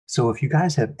So if you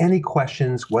guys have any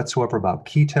questions whatsoever about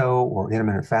keto or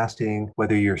intermittent fasting,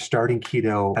 whether you're starting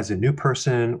keto as a new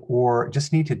person or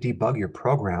just need to debug your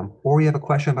program, or you have a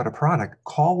question about a product,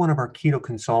 call one of our keto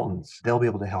consultants. They'll be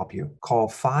able to help you. Call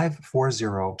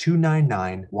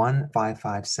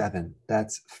 540-299-1557.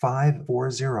 That's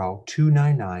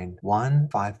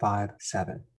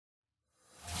 540-299-1557.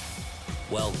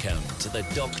 Welcome to the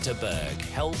Dr. Berg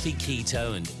Healthy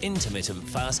Keto and Intermittent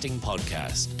Fasting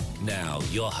Podcast. Now,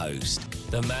 your host,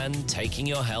 the man taking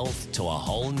your health to a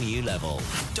whole new level,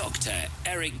 Dr.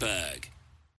 Eric Berg.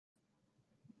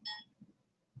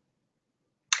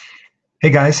 Hey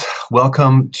guys,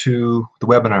 welcome to the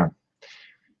webinar.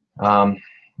 I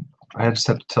just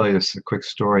have to tell you this a quick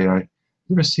story. You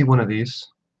ever see one of these?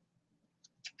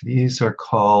 These are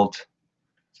called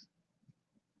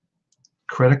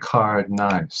credit card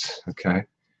knives, okay?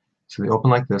 So they open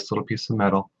like this, little piece of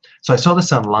metal. So I saw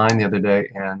this online the other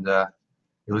day, and it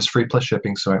was free plus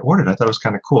shipping, so I ordered it. I thought it was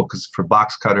kind of cool because for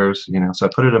box cutters, you know. So I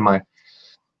put it in my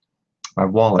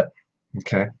wallet,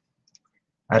 okay?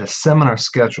 I had a seminar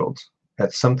scheduled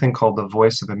at something called the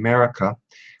Voice of America,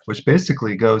 which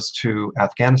basically goes to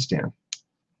Afghanistan.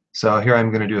 So here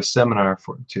I'm going to do a seminar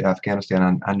to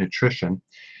Afghanistan on nutrition,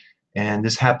 and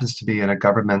this happens to be in a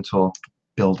governmental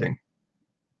building.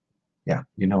 Yeah,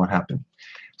 you know what happened.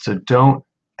 So don't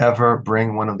ever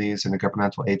bring one of these in a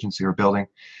governmental agency or building.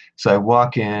 So I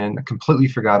walk in, I completely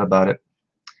forgot about it.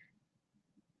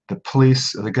 The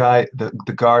police,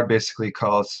 the guard basically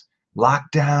calls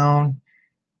lockdown.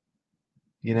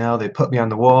 You know, they put me on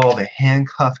the wall, they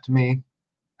handcuffed me.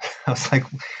 I said,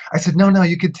 no,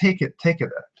 you can take it.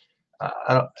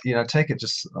 I don't, take it.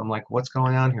 Just, I'm like, what's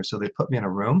going on here? So they put me in a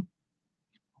room,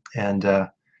 and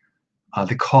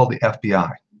they called the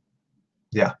FBI.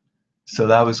 Yeah, so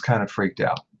that was kind of freaked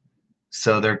out.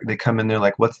 So they come in there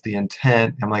like, what's the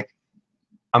intent? I'm like,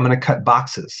 I'm going to cut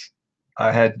boxes.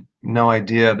 I had no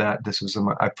idea that this was,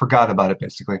 I forgot about it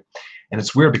basically. And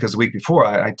it's weird because the week before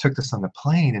I took this on the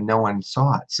plane and no one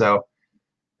saw it. So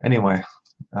anyway,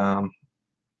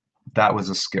 that was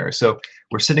a scary. So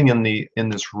we're sitting in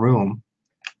this room,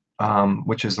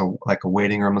 which is like a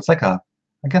waiting room. It's like I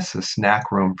guess a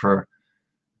snack room for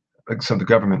some of the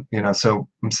government, you know. So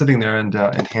I'm sitting there in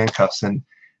handcuffs, and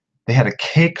they had a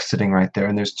cake sitting right there,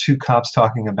 and there's two cops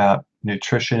talking about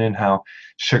nutrition and how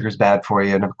sugar's bad for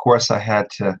you. And of course I had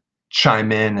to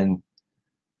chime in and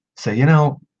say,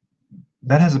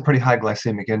 that has a pretty high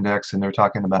glycemic index, and they're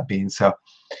talking about beans. So,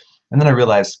 and then I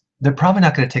realized they're probably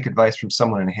not going to take advice from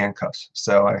someone in handcuffs.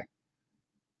 So I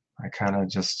kind of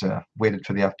just waited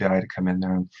for the FBI to come in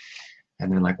there, and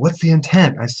then like, what's the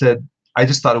intent? I said, I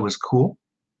just thought it was cool.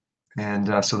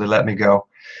 And so they let me go,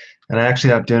 and I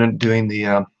actually ended up doing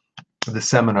the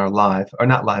seminar live, or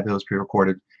not live, it was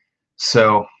pre-recorded.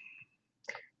 So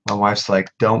my wife's like,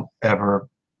 don't ever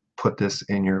put this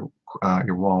in your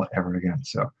wallet ever again.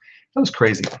 So that was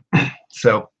crazy.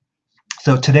 So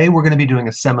today we're going to be doing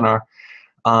a seminar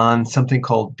on something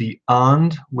called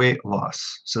Beyond Weight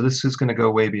Loss. So this is going to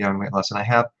go way beyond weight loss, and I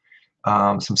have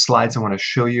some slides I want to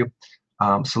show you.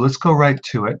 So let's go right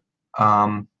to it.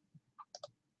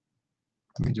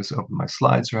 Let me just open my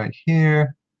slides right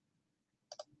here.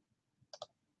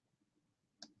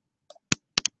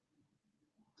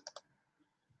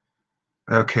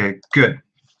 Okay, good.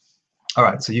 All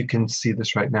right, so you can see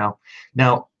this right now.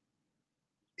 Now,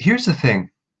 here's the thing.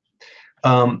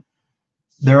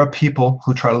 There are people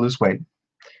who try to lose weight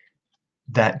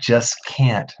that just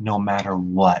can't, no matter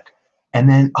what. And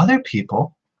then other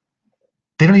people,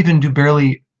 they don't even do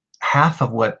barely half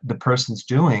of what the person's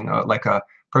doing, like a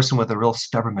person with a real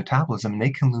stubborn metabolism, and they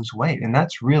can lose weight. And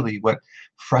that's really what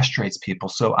frustrates people.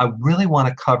 So I really want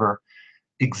to cover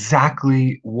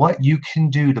exactly what you can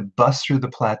do to bust through the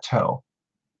plateau.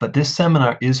 But this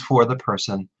seminar is for the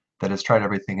person that has tried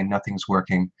everything and nothing's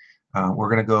working. We're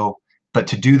going to go, but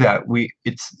to do that,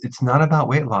 it's not about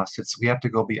weight loss. We have to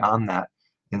go beyond that.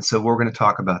 And so we're going to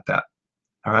talk about that.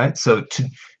 All right. So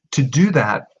to do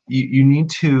that, you need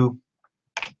to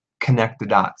connect the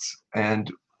dots.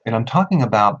 And I'm talking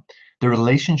about the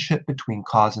relationship between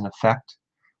cause and effect.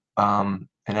 And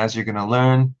as you're going to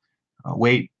learn,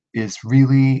 weight is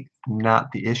really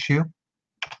not the issue.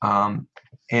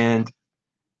 And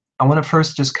I want to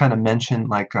first just kind of mention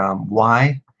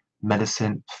why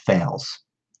medicine fails,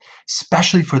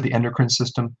 especially for the endocrine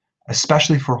system,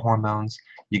 especially for hormones.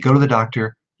 You go to the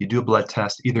doctor, you do a blood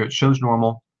test, either it shows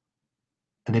normal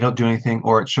and they don't do anything,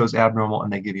 or it shows abnormal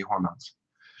and they give you hormones.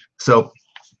 So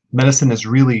medicine is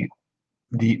really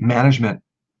the management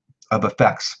of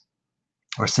effects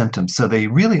or symptoms. So they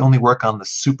really only work on the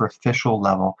superficial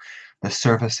level, the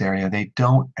surface area. They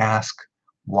don't ask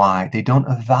why. They don't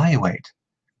evaluate.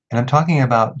 And I'm talking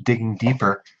about digging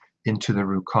deeper into the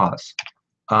root cause.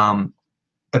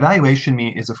 Evaluation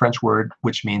is a French word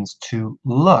which means to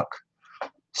look.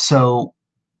 So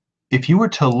if you were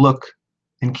to look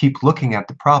and keep looking at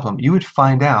the problem, you would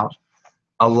find out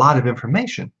a lot of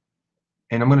information.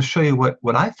 And I'm going to show you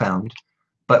what I found,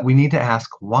 but we need to ask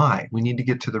why. We need to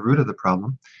get to the root of the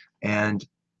problem, and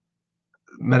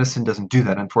medicine doesn't do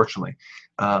that, unfortunately.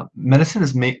 Medicine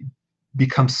has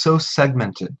become so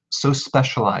segmented, so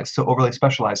specialized, so overly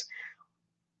specialized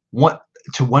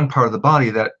to one part of the body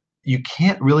that you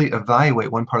can't really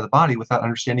evaluate one part of the body without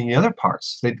understanding the other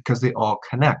parts, because they all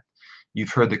connect.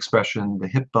 You've heard the expression, the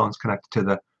hip bone's connected to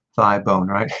the thigh bone,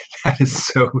 right? That is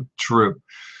so true.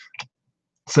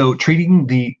 So treating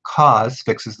the cause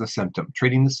fixes the symptom.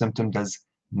 Treating the symptom does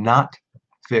not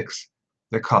fix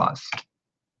the cause.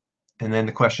 And then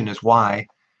the question is why?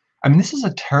 I mean, this is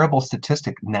a terrible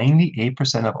statistic.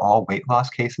 98% of all weight loss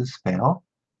cases fail.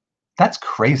 That's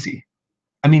crazy.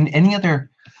 I mean, any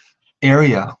other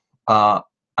area, I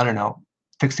don't know,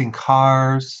 fixing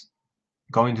cars,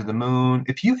 going to the moon,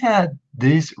 if you had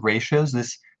these ratios,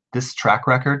 this track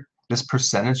record, this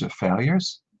percentage of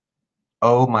failures,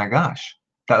 oh my gosh,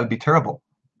 that would be terrible.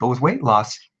 But with weight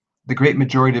loss, the great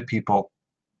majority of people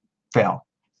fail.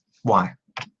 Why?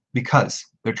 Because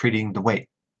they're treating the weight.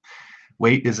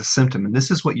 Weight is a symptom, and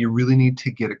this is what you really need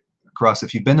to get across.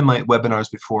 If you've been to my webinars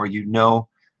before, you know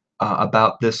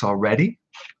about this already,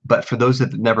 but for those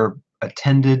that have never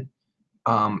attended,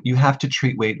 you have to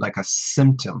treat weight like a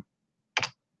symptom.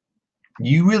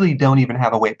 You really don't even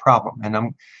have a weight problem, and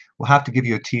we'll have to give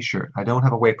you a t-shirt. I don't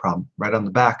have a weight problem. Right on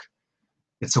the back,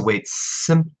 it's a weight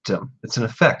symptom. It's an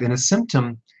effect, and a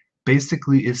symptom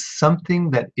basically is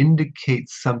something that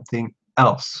indicates something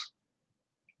else.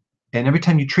 And every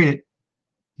time you treat it,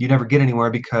 you never get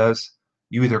anywhere because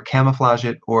you either camouflage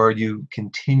it or you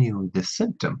continue the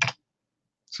symptom.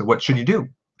 So what should you do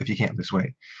if you can't lose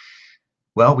weight?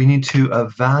 Well, we need to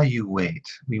evaluate.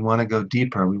 We want to go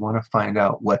deeper. We want to find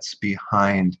out what's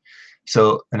behind.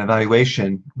 So an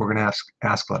evaluation, we're going to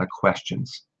ask a lot of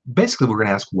questions. Basically, we're going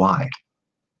to ask why.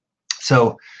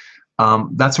 So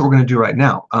that's what we're going to do right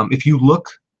now. If you look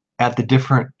at the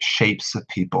different shapes of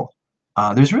people,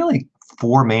 there's really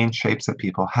 4 main shapes that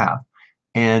people have.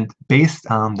 And based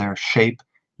on their shape,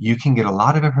 you can get a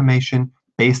lot of information.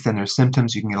 Based on their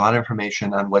symptoms, you can get a lot of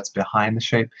information on what's behind the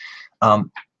shape.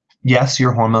 Yes,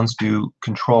 your hormones do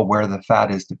control where the fat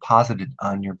is deposited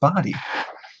on your body.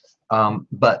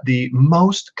 But the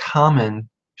most common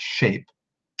shape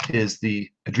is the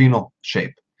adrenal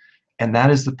shape. And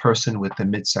that is the person with the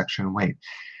midsection weight.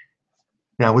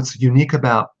 Now, what's unique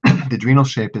about the adrenal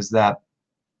shape is that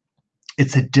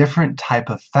it's a different type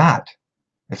of fat.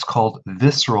 It's called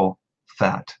visceral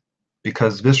fat,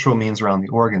 because visceral means around the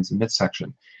organs, the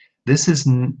midsection. This is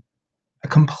a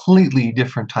completely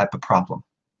different type of problem.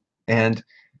 And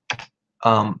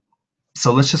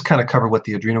so let's just kind of cover what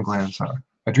the adrenal glands are.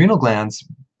 Adrenal glands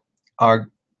are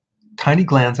tiny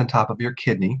glands on top of your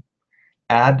kidney,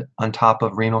 add on top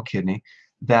of renal kidney,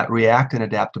 that react and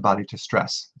adapt the body to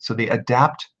stress. So they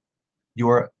adapt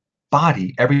your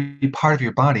body, every part of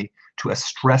your body, to a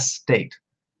stress state.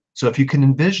 So if you can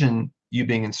envision you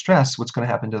being in stress, what's going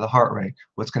to happen to the heart rate?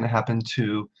 What's going to happen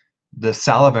to the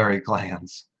salivary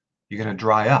glands? You're going to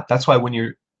dry up. That's why when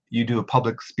you do a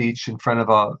public speech in front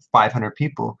of 500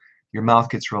 people, your mouth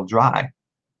gets real dry.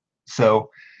 So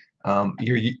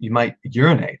you might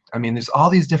urinate. I mean, there's all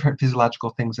these different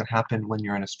physiological things that happen when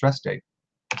you're in a stress state.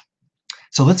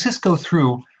 So let's just go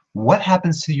through what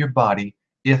happens to your body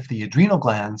if the adrenal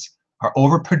glands are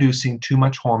overproducing too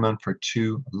much hormone for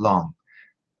too long.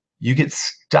 You get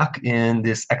stuck in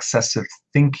this excessive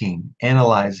thinking,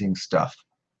 analyzing stuff,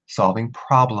 solving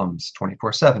problems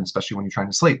 24/7, especially when you're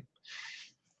trying to sleep.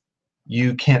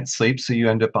 You can't sleep, so you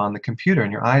end up on the computer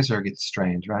and your eyes get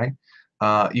strained, right?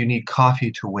 You need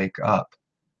coffee to wake up.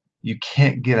 You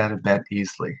can't get out of bed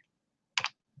easily.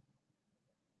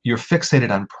 You're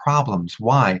fixated on problems.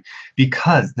 Why?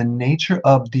 Because the nature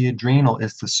of the adrenal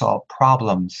is to solve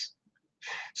problems.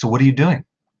 So what are you doing?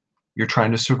 You're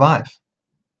trying to survive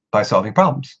by solving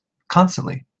problems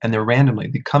constantly, and they're randomly.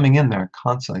 They're coming in there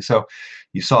constantly. So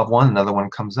you solve one, another one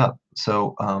comes up.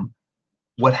 So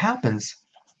what happens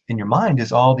in your mind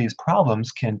is all these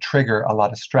problems can trigger a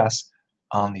lot of stress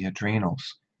on the adrenals.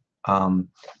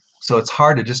 So it's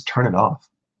hard to just turn it off.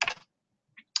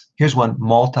 Here's one,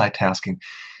 multitasking.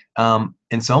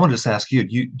 And so I want to just ask you,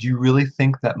 do you really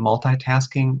think that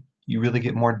multitasking, you really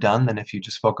get more done than if you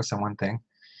just focus on one thing?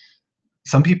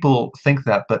 Some people think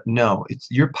that, but no, it's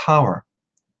your power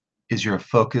is your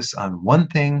focus on one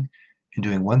thing and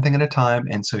doing one thing at a time,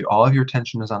 and so all of your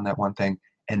attention is on that one thing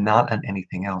and not on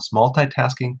anything else.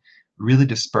 Multitasking really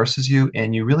disperses you,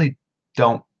 and you really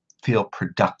don't feel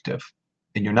productive,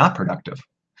 and you're not productive.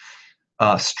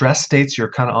 Stress states,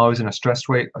 you're kind of always in a stress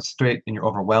state, and you're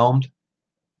overwhelmed.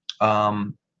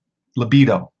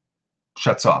 Libido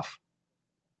shuts off.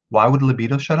 Why would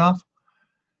libido shut off?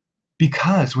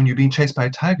 Because when you're being chased by a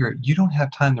tiger, you don't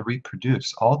have time to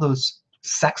reproduce. All those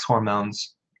sex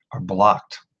hormones are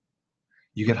blocked.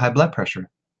 You get high blood pressure.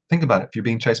 Think about it. If you're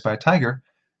being chased by a tiger,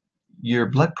 your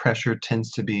blood pressure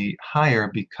tends to be higher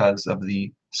because of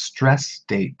the stress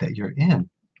state that you're in.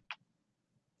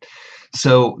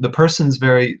 So the person's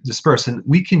very dispersed, and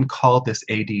we can call this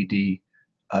ADD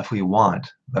if we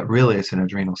want, but really it's an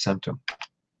adrenal symptom.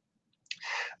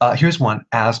 Here's one,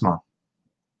 asthma.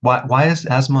 Why is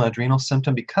asthma an adrenal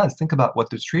symptom? Because think about what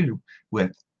they're treated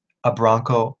with, a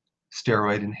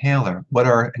bronchosteroid inhaler. What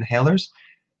are inhalers?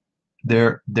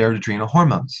 They're adrenal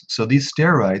hormones. So these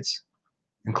steroids,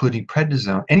 including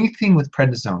prednisone, anything with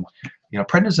prednisone,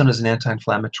 prednisone is an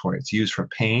anti-inflammatory. It's used for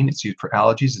pain, it's used for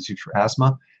allergies, it's used for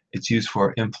asthma, it's used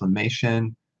for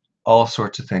inflammation, all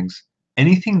sorts of things.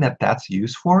 Anything that's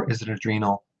used for is an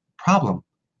adrenal problem,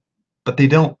 but they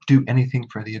don't do anything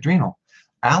for the adrenal.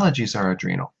 Allergies are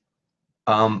adrenal.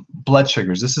 Blood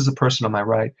sugars. This is a person on my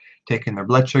right taking their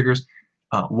blood sugars.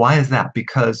 Why is that?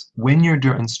 Because when you're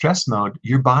in stress mode,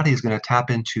 your body is going to tap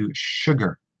into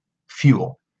sugar,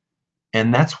 fuel.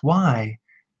 And that's why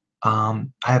I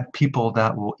have people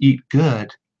that will eat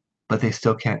good, but they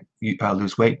still can't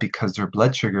lose weight because their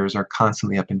blood sugars are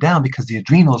constantly up and down because the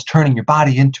adrenal is turning your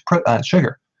body into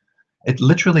sugar. It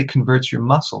literally converts your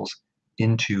muscles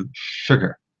into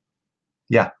sugar.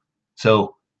 Yeah.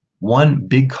 So one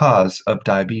big cause of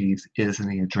diabetes is in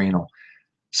the adrenal.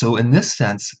 So in this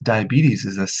sense, diabetes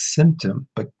is a symptom,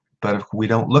 but if we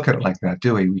don't look at it like that,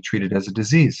 do we? We treat it as a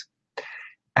disease.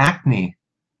 Acne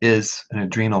is an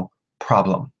adrenal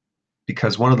problem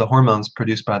because one of the hormones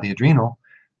produced by the adrenal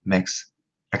makes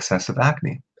excessive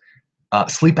acne.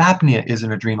 Sleep apnea is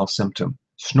an adrenal symptom.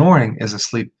 Snoring is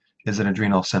an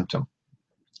adrenal symptom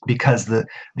because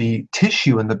the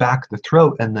tissue in the back of the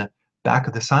throat and the back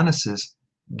of the sinuses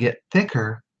get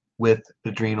thicker with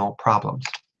adrenal problems.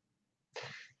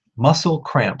 Muscle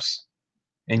cramps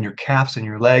in your calves and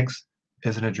your legs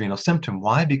is an adrenal symptom.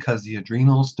 Why? Because the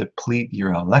adrenals deplete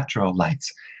your electrolytes,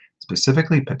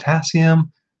 specifically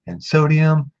potassium and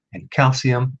sodium and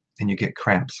calcium, and you get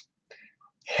cramps.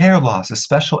 Hair loss, a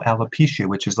special alopecia,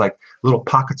 which is like little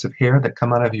pockets of hair that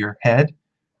come out of your head,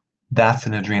 that's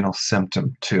an adrenal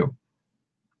symptom too.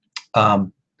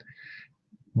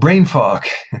 Brain fog,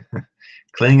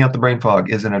 cleaning out the brain fog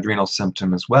is an adrenal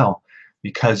symptom as well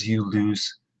because you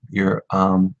lose your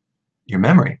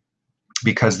memory,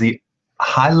 because the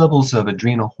high levels of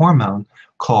adrenal hormone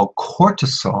called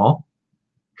cortisol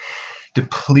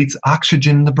depletes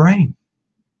oxygen in the brain.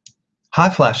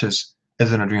 Hot flashes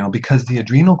is an adrenal because the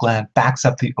adrenal gland backs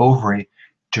up the ovary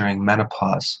during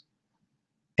menopause.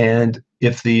 And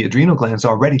if the adrenal gland is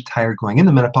already tired going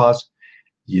into menopause,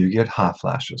 you get hot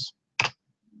flashes.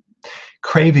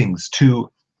 Cravings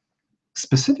to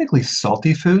specifically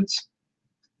salty foods,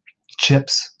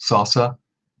 chips, salsa,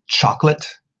 chocolate,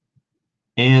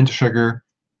 and sugar,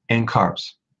 and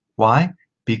carbs. Why?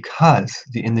 Because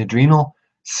in the adrenal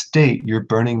state, you're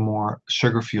burning more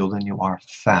sugar fuel than you are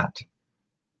fat.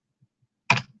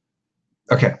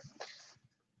 Okay.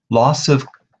 Loss of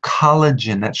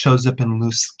collagen, that shows up in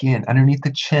loose skin underneath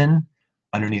the chin,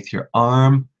 underneath your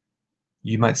arm.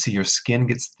 You might see your skin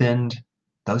gets thinned.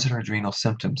 Those are adrenal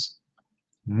symptoms.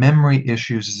 Memory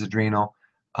issues is adrenal,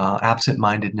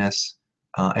 absent-mindedness,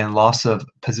 and loss of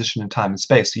position in time and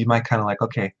space. So you might kind of like,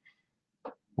 okay,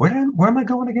 where am I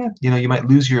going again? You might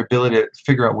lose your ability to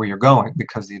figure out where you're going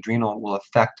because the adrenal will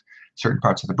affect certain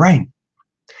parts of the brain.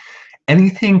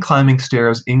 Anything climbing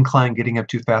stairs, incline, getting up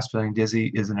too fast, feeling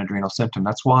dizzy is an adrenal symptom.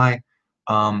 That's why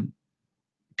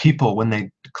people, when they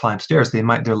climb stairs,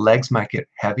 their legs might get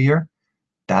heavier.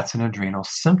 That's an adrenal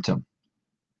symptom.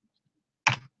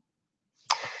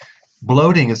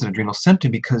 Bloating is an adrenal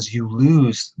symptom because you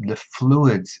lose the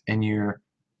fluids in your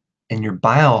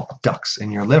bile ducts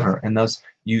in your liver, and those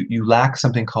you lack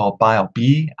something called bile,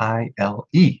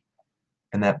 B-I-L-E,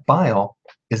 and that bile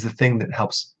is the thing that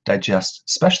helps digest,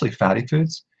 especially fatty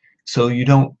foods. So you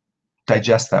don't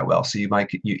digest that well. So you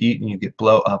eat and you get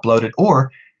bloated,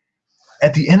 or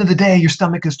at the end of the day, your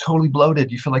stomach is totally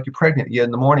bloated. You feel like you're pregnant. Yeah,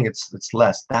 in the morning it's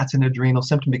less. That's an adrenal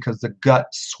symptom because the gut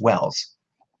swells.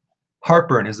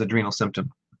 Heartburn is an adrenal symptom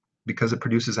because it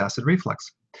produces acid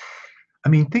reflux. I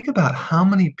mean, think about how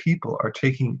many people are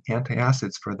taking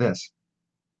antacids for this.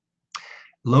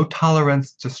 Low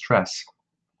tolerance to stress.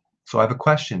 So I have a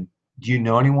question. Do you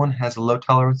know anyone who has a low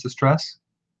tolerance to stress?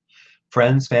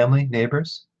 Friends, family,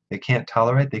 neighbors? They can't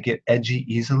tolerate, they get edgy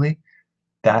easily.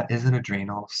 That is an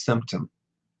adrenal symptom.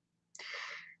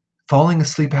 Falling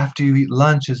asleep after you eat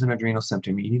lunch is an adrenal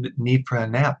symptom. You need for a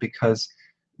nap because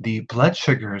the blood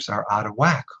sugars are out of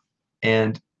whack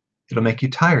and it'll make you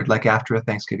tired, like after a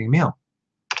Thanksgiving meal.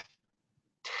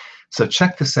 So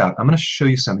check this out. I'm going to show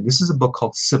you something. This is a book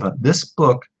called Ciba. This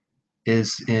book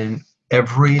is in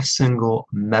every single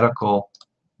medical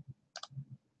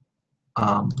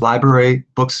library,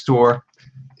 bookstore,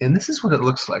 and this is what it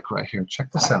looks like right here.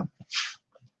 Check this out.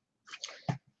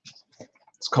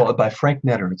 It's called by Frank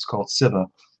Netter. It's called Ciba,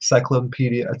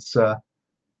 Cyclopedia. It's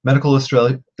medical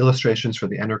illustrations for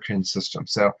the endocrine system.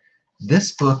 So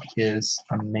this book is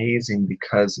amazing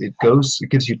because it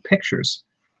gives you pictures,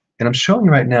 and I'm showing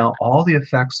you right now all the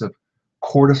effects of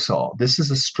cortisol. This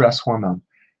is a stress hormone.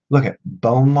 Look at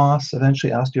bone loss,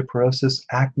 eventually osteoporosis,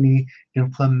 acne,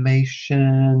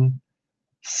 inflammation,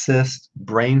 cyst,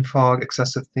 brain fog,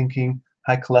 excessive thinking,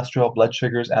 high cholesterol, blood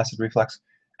sugars, acid reflux,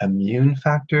 immune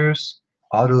factors,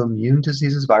 autoimmune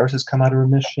diseases, viruses come out of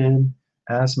remission,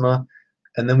 asthma,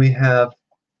 and then we have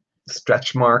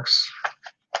stretch marks,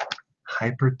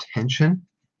 hypertension,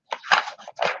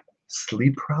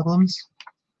 sleep problems.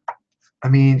 I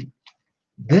mean,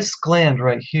 this gland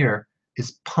right here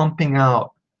is pumping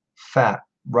out fat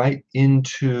right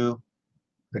into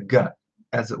the gut.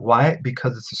 Why?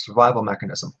 Because it's a survival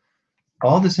mechanism.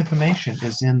 All this information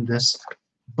is in this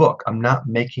book. I'm not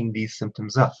making these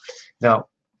symptoms up. Now,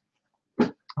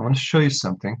 I want to show you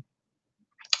something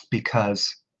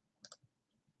because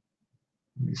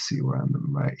let me see where I'm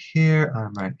right here.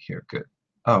 I'm right here. Good.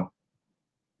 Oh,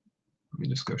 let me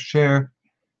just go share.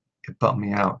 It bumped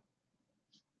me out.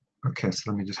 Okay, so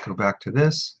let me just go back to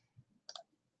this.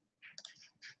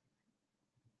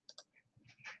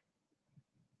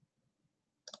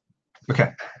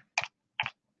 Okay.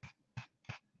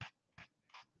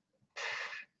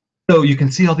 So you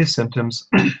can see all these symptoms.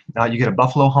 You get a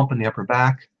buffalo hump in the upper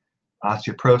back,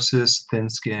 osteoporosis, thin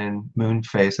skin, moon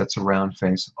face, that's a round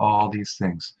face, all these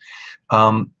things.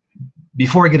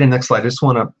 Before I get in the next slide, I just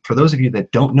want to, for those of you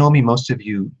that don't know me, most of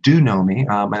you do know me.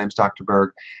 My name is Dr.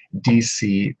 Berg,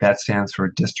 DC. That stands for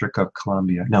District of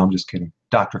Columbia. No, I'm just kidding.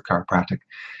 Doctor of Chiropractic.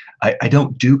 I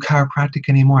don't do chiropractic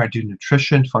anymore. I do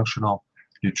nutrition, functional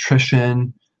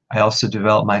nutrition. I also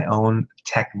develop my own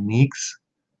techniques,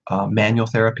 manual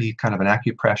therapy, kind of an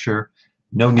acupressure,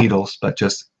 no needles, but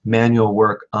just manual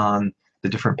work on the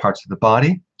different parts of the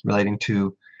body relating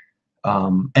to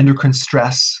endocrine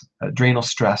stress, adrenal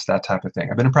stress, that type of thing.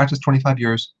 I've been in practice 25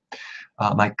 years.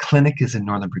 My clinic is in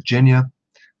Northern Virginia.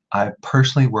 I've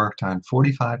personally worked on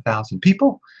 45,000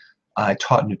 people. I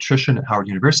taught nutrition at Howard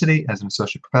University as an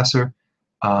associate professor.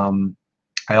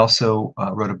 I also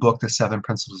wrote a book, The 7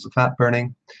 Principles of Fat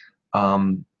Burning.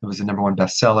 It was the #1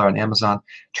 bestseller on Amazon.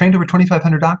 Trained over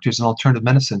 2,500 doctors in alternative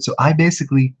medicine. So I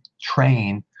basically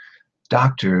train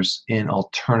doctors in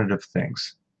alternative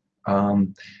things.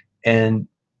 And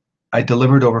I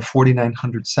delivered over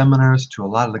 4,900 seminars to a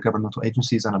lot of the governmental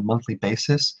agencies on a monthly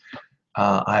basis.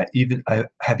 I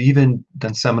have even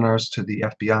done seminars to the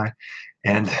FBI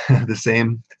and the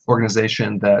same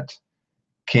organization that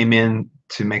came in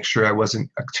to make sure I wasn't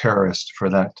a terrorist for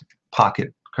that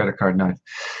pocket credit card knife.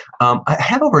 I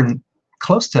have over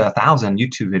close to 1,000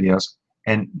 YouTube videos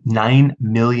and 9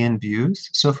 million views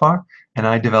so far, and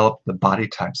I developed the body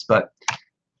types. But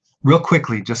real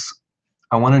quickly,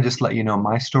 I want to just let you know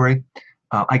my story.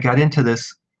 I got into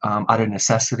this out of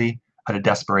necessity, out of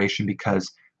desperation, because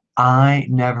I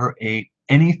never ate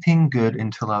anything good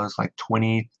until I was like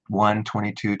 21,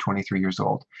 22, 23 years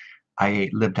old. I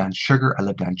lived on sugar. I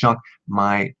lived on junk.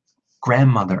 My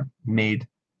grandmother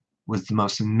was the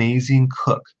most amazing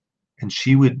cook, and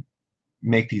she would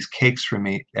make these cakes for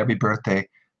me every birthday,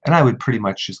 and I would pretty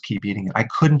much just keep eating it. I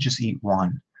couldn't just eat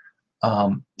one.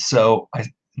 So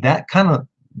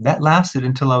that lasted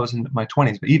until I was in my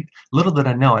 20s. But little did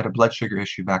I know I had a blood sugar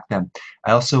issue back then.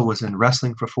 I also was in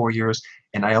wrestling for 4 years,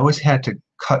 and I always had to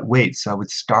cut weight. So I would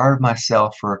starve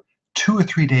myself for 2 or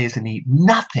 3 days and eat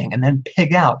nothing, and then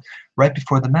pig out right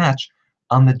before the match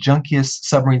on the junkiest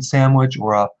submarine sandwich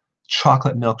or a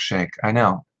chocolate milkshake. I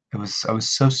know. I was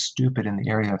so stupid in the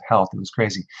area of health. It was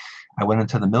crazy. I went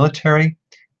into the military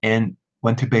and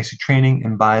went through basic training,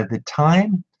 and by the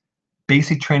time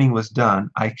basic training was done,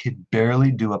 I could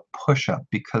barely do a push-up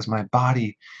because my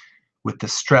body, with the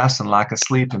stress and lack of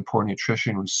sleep and poor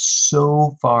nutrition, was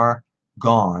so far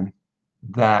gone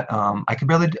that I could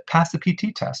barely pass the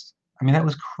PT test. I mean, that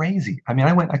was crazy. I mean,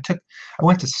 I went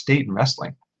to state in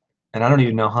wrestling, And I don't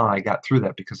even know how I got through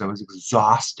that because I was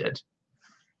exhausted.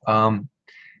 And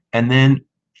then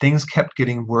things kept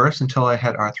getting worse until I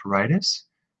had arthritis,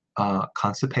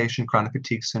 constipation, chronic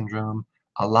fatigue syndrome,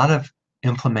 a lot of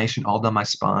inflammation all down my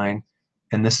spine.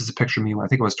 And this is a picture of me when I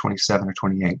think I was 27 or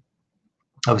 28.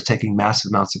 I was taking massive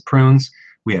amounts of prunes.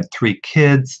 We had 3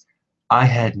 kids. I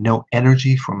had no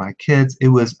energy for my kids. It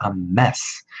was a mess.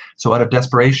 So out of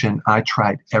desperation, I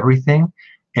tried everything.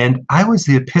 And I was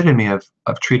the epitome of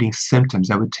treating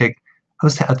symptoms. I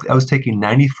was taking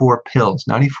 94 pills,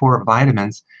 94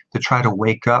 vitamins to try to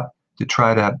wake up, to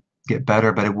try to get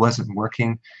better, but it wasn't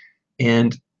working.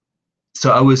 And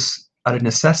so I was, out of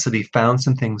necessity, found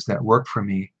some things that worked for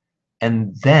me.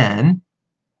 And then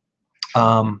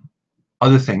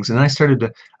other things. And then I started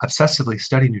to obsessively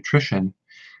study nutrition.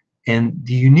 And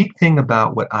the unique thing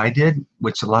about what I did,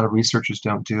 which a lot of researchers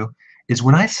don't do, is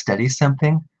when I study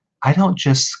something, I don't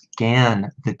just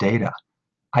scan the data.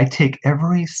 I take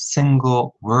every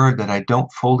single word that I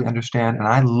don't fully understand and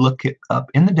I look it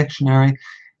up in the dictionary,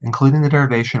 including the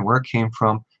derivation, where it came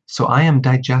from. So I am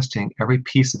digesting every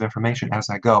piece of information as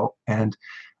I go. And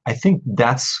I think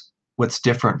that's what's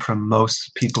different from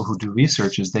most people who do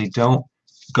research, is they don't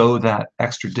go that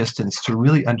extra distance to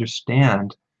really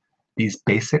understand these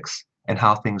basics and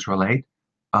how things relate.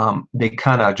 They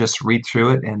kind of just read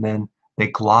through it and then they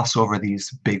gloss over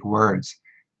these big words.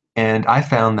 And I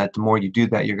found that the more you do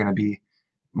that, you're going to be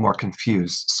more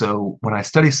confused. So when I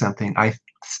study something, I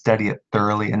study it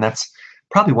thoroughly. And that's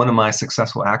probably one of my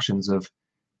successful actions of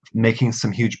making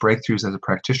some huge breakthroughs as a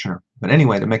practitioner. But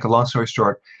anyway, to make a long story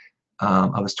short,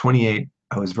 I was 28.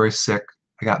 I was very sick.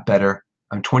 I got better.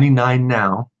 I'm 29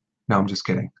 now. No, I'm just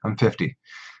kidding. I'm 50.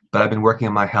 But I've been working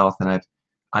on my health, and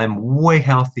I'm way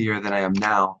healthier than I am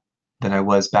now than I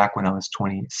was back when I was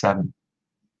 27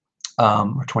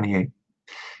 or 28.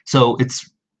 So it's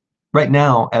right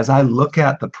now, as I look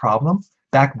at the problem,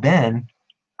 back then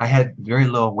I had very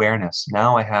low awareness.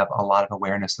 Now I have a lot of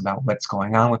awareness about what's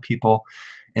going on with people,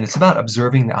 and it's about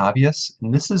observing the obvious.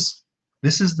 And this is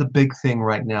the big thing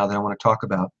right now that I want to talk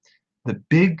about. The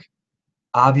big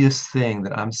obvious thing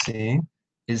that I'm seeing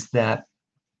is that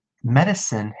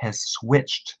medicine has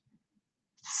switched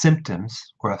symptoms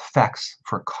or effects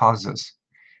for causes.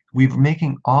 We're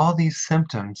making all these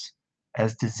symptoms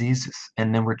as diseases,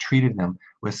 and then we're treating them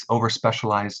with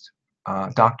over-specialized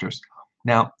doctors.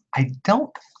 Now, I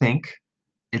don't think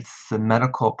it's the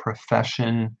medical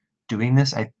profession doing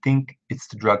this. I think it's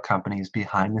the drug companies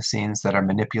behind the scenes that are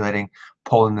manipulating,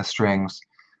 pulling the strings.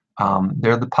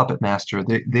 They're the puppet master.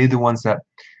 They're the ones that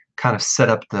kind of set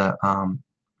up the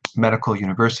medical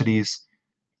universities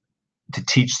to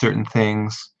teach certain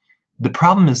things. The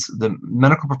problem is the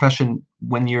medical profession,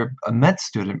 when you're a med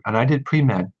student, and I did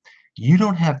pre-med, you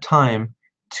don't have time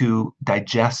to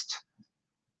digest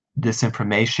this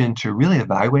information, to really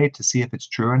evaluate, to see if it's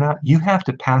true or not. You have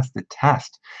to pass the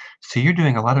test. So you're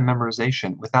doing a lot of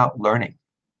memorization without learning.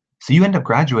 So you end up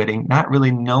graduating not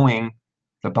really knowing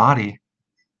the body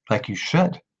like you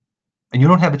should. And you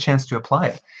don't have a chance to apply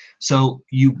it. So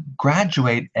you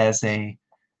graduate as a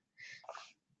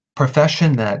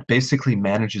profession that basically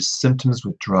manages symptoms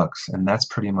with drugs, and that's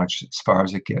pretty much as far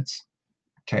as it gets.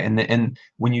 Okay, and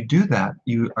when you do that,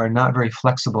 you are not very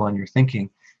flexible in your thinking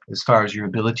as far as your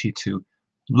ability to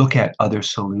look at other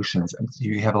solutions.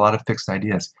 You have a lot of fixed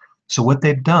ideas. So what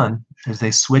they've done is they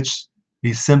switch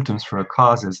these symptoms for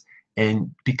causes,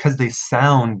 and because they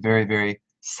sound very, very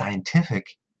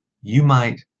scientific, you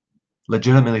might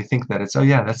legitimately think that it's, oh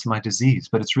yeah, that's my disease,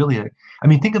 but it's really I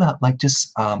mean, think about like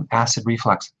just acid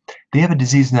reflux. They have a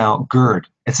disease now, GERD.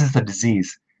 This is the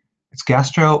disease. It's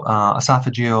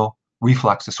gastroesophageal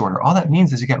reflux disorder. All that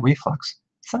means is you get reflux.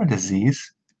 It's not a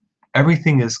disease.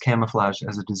 Everything is camouflaged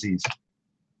as a disease.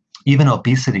 Even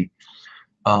obesity.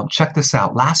 Check this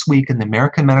out. Last week, the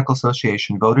American Medical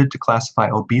Association voted to classify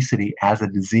obesity as a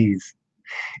disease.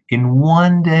 In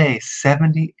one day,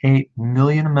 78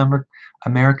 million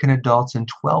American adults and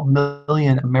 12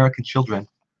 million American children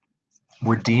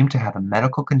were deemed to have a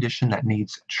medical condition that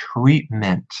needs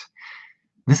treatment.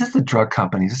 This is the drug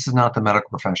companies. This is not the medical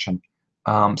profession.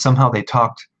 Somehow they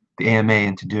talked the AMA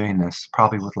into doing this,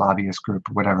 probably with lobbyist group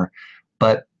or whatever.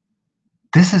 But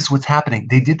this is what's happening.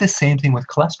 They did the same thing with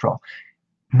cholesterol.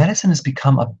 Medicine has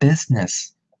become a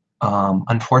business,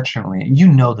 unfortunately. And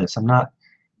you know this. I'm not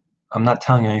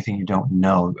telling you anything you don't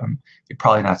know. You're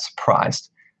probably not surprised.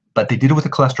 But they did it with the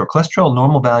cholesterol. Cholesterol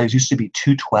normal values used to be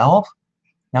 212.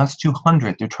 Now it's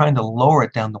 200. They're trying to lower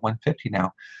it down to 150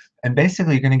 now. And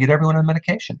basically, you're going to get everyone on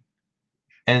medication.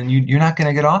 And you're not going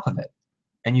to get off of it.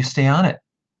 And you stay on it.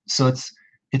 So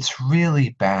it's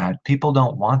really bad. People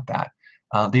don't want that.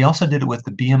 They also did it with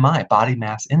the BMI, body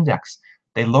mass index.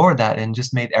 They lowered that and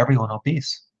just made everyone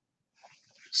obese.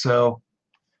 So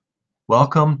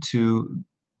welcome to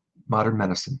modern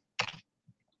medicine.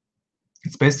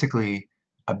 It's basically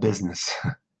a business.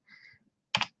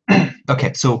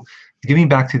 Okay, so getting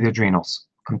back to the adrenals.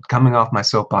 I'm coming off my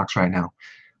soapbox right now.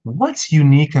 What's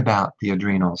unique about the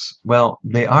adrenals? Well,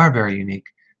 they are very unique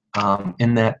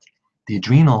in that the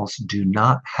adrenals do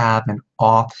not have an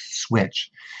off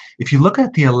switch. If you look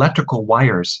at the electrical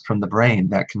wires from the brain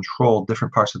that control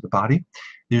different parts of the body,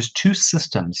 there's two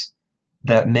systems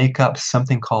that make up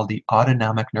something called the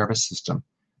autonomic nervous system.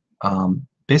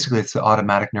 Basically, it's the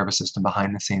automatic nervous system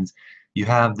behind the scenes. You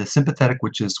have the sympathetic,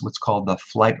 which is what's called the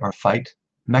flight or fight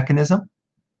mechanism.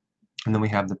 And then we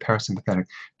have the parasympathetic.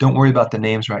 Don't worry about the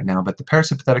names right now, but the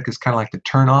parasympathetic is kind of like the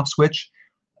turn-off switch,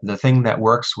 the thing that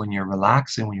works when you're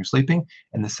relaxed and when you're sleeping,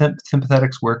 and the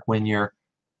sympathetics work when you're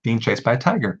being chased by a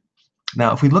tiger.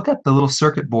 Now, if we look at the little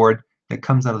circuit board that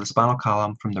comes out of the spinal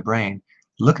column from the brain,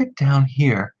 look at down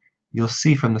here, you'll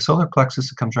see from the solar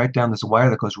plexus, it comes right down, there's a wire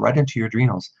that goes right into your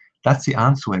adrenals. That's the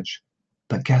on switch.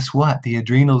 But guess what? The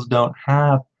adrenals don't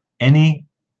have any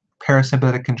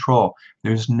parasympathetic control.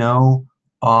 There's no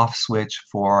off switch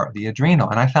for the adrenal.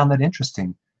 And I found that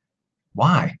interesting.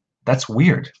 Why? That's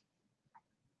weird.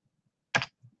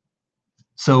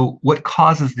 So what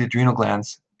causes the adrenal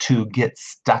glands to get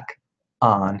stuck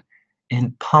on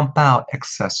and pump out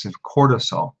excessive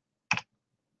cortisol?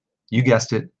 You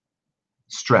guessed it,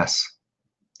 stress.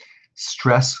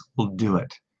 Stress will do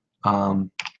it.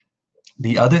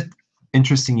 The other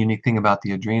interesting, unique thing about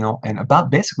the adrenal and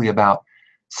basically about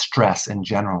stress in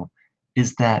general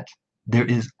is that there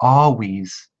is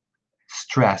always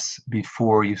stress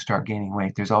before you start gaining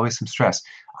weight. There's always some stress.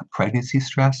 A pregnancy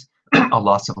stress, a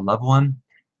loss of a loved one,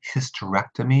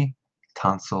 hysterectomy,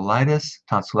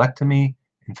 tonsillectomy,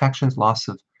 infections, loss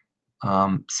of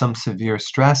some severe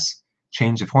stress,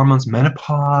 change of hormones,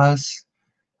 menopause.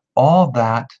 All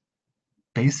that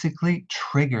basically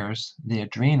triggers the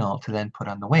adrenal to then put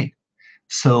on the weight.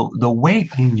 So the weight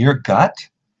in your gut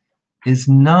is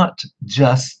not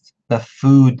just the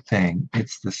food thing,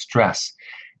 it's the stress.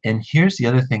 And here's the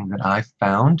other thing that I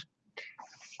found,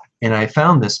 and I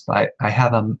found this by, I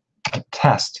have a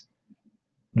test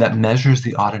that measures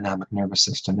the autonomic nervous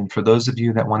system. And for those of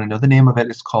you that want to know the name of it,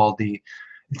 it's called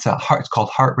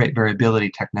heart rate variability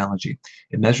technology.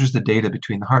 It measures the data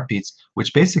between the heartbeats,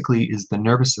 which basically is the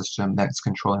nervous system that's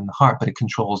controlling the heart, but it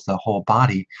controls the whole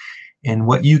body. And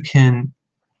what you can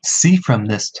see from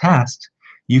this test,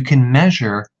 you can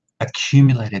measure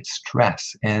accumulated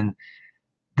stress. And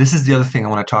this is the other thing I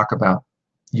want to talk about.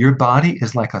 Your body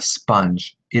is like a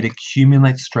sponge. It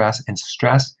accumulates stress, and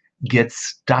stress gets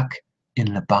stuck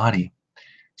in the body.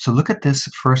 So look at this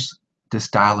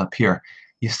dial up here.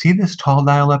 You see this tall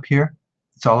dial up here?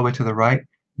 It's all the way to the right.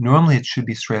 Normally it should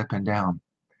be straight up and down.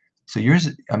 So yours,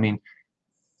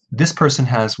 this person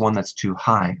has one that's too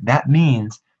high. That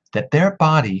means that their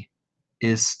body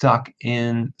is stuck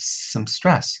in some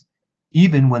stress,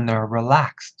 even when they're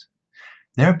relaxed.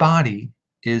 Their body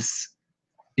is,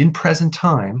 in present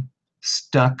time,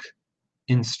 stuck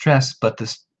in stress, but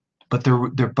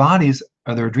their bodies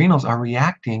or their adrenals are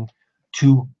reacting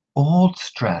to old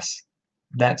stress,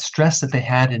 that stress that they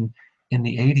had in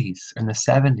the 80s and the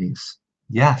 70s.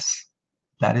 Yes,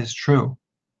 that is true.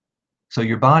 So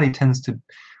your body tends to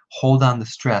hold on the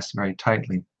stress very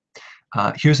tightly.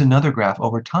 Here's another graph.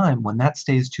 Over time, when that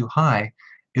stays too high,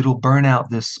 it'll burn out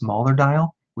this smaller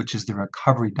dial, which is the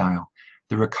recovery dial.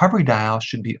 The recovery dial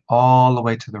should be all the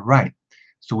way to the right.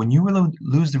 So when you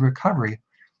lose the recovery,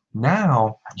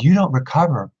 now you don't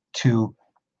recover to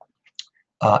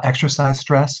exercise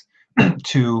stress,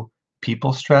 to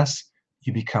people stress.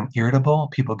 You become irritable.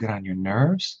 People get on your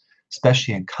nerves,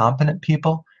 especially incompetent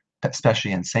people,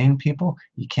 especially insane people.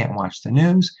 You can't watch the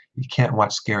news. You can't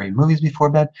watch scary movies before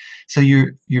bed. So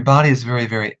your body is very,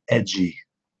 very edgy.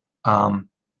 And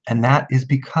that is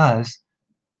because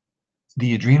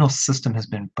the adrenal system has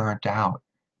been burnt out.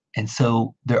 And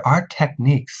so there are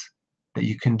techniques that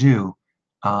you can do,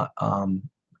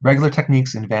 regular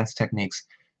techniques and advanced techniques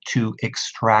to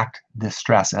extract this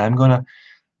stress. And I'm going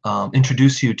to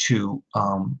introduce you to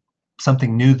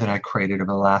something new that I created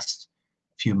over the last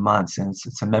few months. And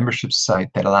it's a membership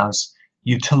site that allows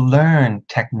you to learn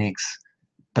techniques.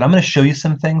 But I'm going to show you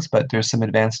some things, but there's some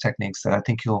advanced techniques that I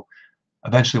think you'll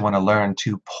eventually want to learn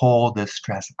to pull this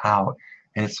stress out.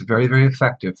 And it's very, very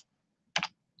effective.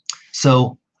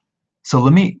 So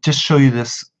let me just show you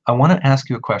this. I want to ask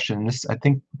you a question. I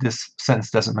think this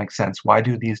sentence doesn't make sense. Why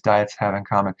do these diets have in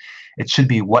common? It should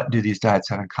be, what do these diets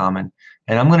have in common?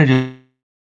 And I'm going to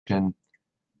just,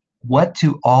 What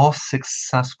do all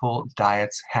successful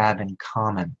diets have in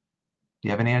common? Do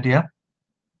you have any idea?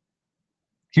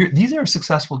 Here, these are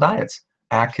successful diets.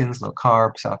 Atkins, low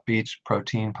carb, South Beach,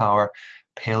 protein power,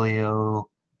 paleo,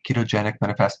 ketogenic,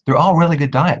 metafast. They're all really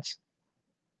good diets.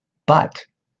 But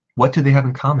what do they have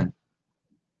in common?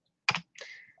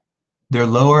 They're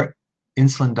lower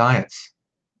insulin diets.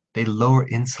 They lower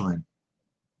insulin.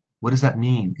 What does that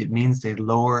mean? It means they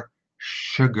lower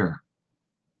sugar.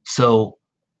 So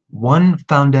one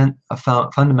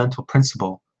fundamental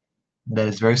principle that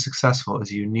is very successful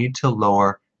is you need to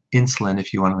lower insulin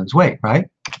if you want to lose weight, right?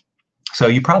 So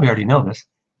you probably already know this,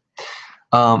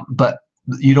 but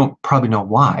you don't probably know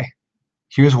why.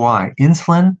 Here's why.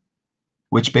 Insulin,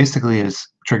 which basically is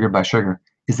triggered by sugar,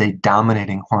 is a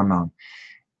dominating hormone.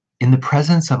 In the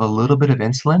presence of a little bit of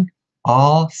insulin,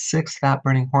 all 6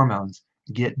 fat-burning hormones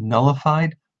get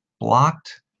nullified,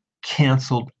 blocked,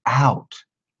 canceled out.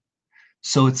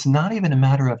 So it's not even a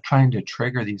matter of trying to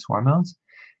trigger these hormones.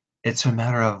 It's a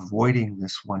matter of avoiding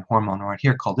this one hormone right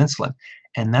here called insulin.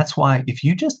 And that's why if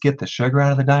you just get the sugar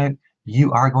out of the diet,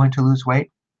 you are going to lose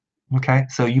weight. Okay,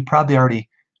 so you probably already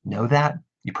know that.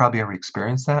 You probably already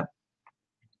experienced that.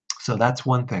 So that's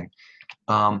one thing.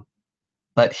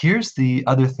 But here's the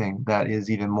other thing that is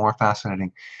even more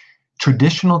fascinating.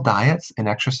 Traditional diets and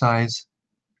exercise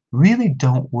really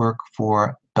don't work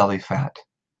for belly fat.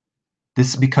 This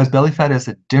is because belly fat is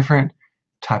a different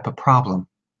type of problem.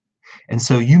 And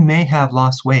so you may have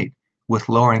lost weight with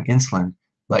lowering insulin,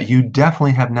 but you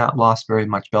definitely have not lost very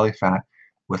much belly fat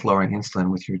with lowering insulin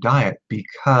with your diet,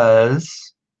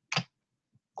 because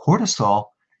cortisol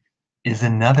is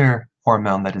another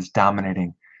hormone that is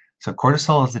dominating. So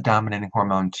cortisol is the dominating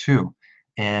hormone too.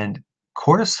 And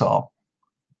cortisol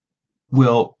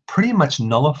will pretty much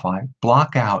nullify,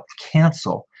 block out,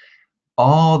 cancel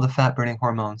all the fat-burning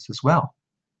hormones as well.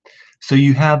 So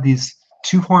you have these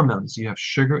 2 hormones. You have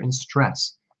sugar and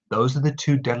stress. Those are the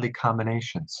 2 deadly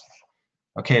combinations.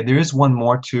 Okay, there is one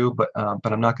more too, but I'm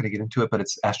not going to get into it, but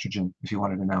it's estrogen, if you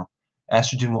wanted to know.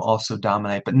 Estrogen will also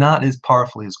dominate, but not as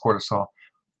powerfully as cortisol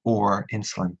or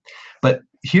insulin. But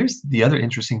here's the other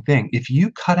interesting thing. If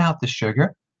you cut out the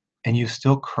sugar and you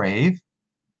still crave,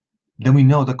 then we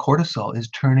know the cortisol is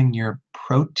turning your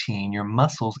protein, your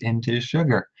muscles, into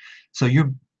sugar. So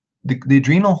the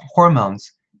adrenal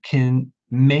hormones can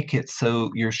make it so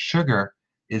your sugar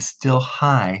is still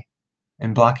high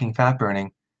and blocking fat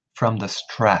burning from the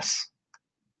stress.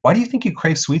 Why do you think you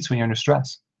crave sweets when you're under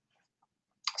stress?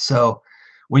 So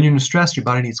when you're under stress, your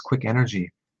body needs quick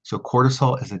energy. So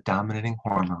cortisol is a dominating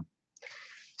hormone.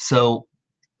 So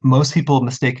most people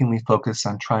mistakenly focus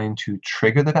on trying to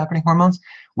trigger the fat-burning hormones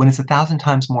when it's 1,000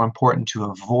 times more important to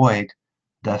avoid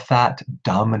the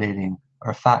fat-dominating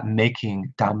or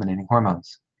fat-making dominating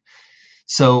hormones.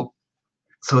 So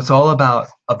it's all about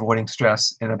avoiding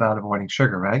stress and about avoiding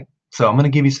sugar, right? So I'm going to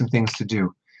give you some things to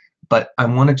do, but I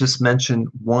want to just mention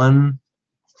one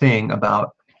thing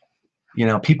about,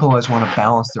 people always want to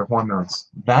balance their hormones.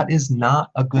 That is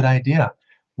not a good idea.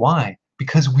 Why?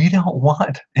 Because we don't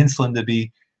want insulin to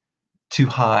be too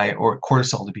high or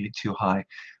cortisol to be too high.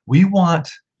 We want,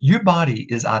 your body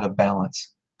is out of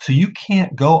balance. So you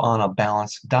can't go on a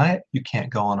balanced diet. You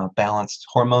can't go on a balanced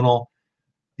hormonal,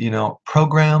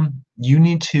 program. You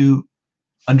need to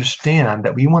understand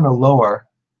that we want to lower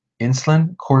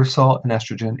insulin, cortisol, and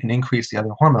estrogen and increase the other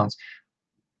hormones.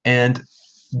 And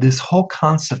this whole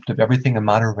concept of everything in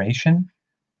moderation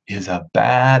is a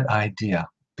bad idea,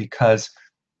 because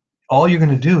all you're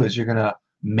going to do is you're going to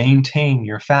maintain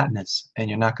your fatness and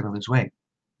you're not going to lose weight.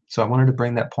 So I wanted to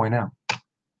bring that point out.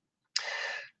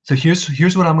 So here's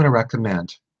what I'm going to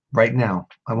recommend right now.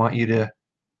 I want you to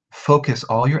focus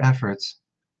all your efforts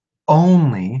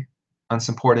only on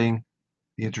supporting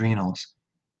the adrenals,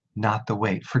 not the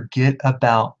weight. Forget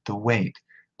about the weight.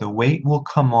 The weight will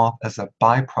come off as a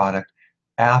byproduct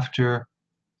after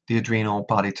the adrenal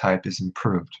body type is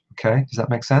improved. Okay, does that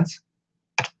make sense?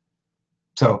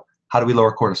 So how do we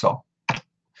lower cortisol?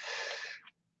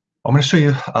 I'm going to show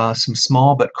you some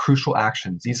small but crucial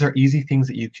actions. These are easy things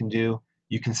that you can do.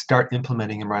 You can start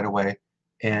implementing them right away,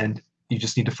 and you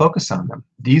just need to focus on them.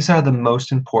 These are the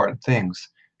most important things.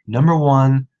 Number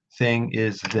one thing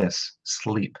is this: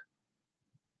 sleep.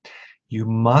 You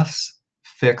must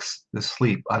fix the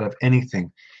sleep out of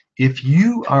anything. If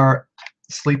you are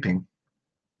sleeping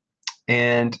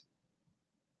and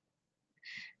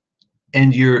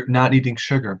you're not eating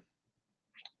sugar,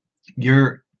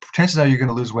 chances are you're going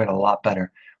to lose weight a lot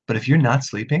better. But if you're not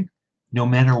sleeping, no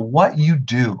matter what you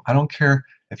do, I don't care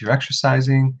if you're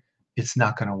exercising, it's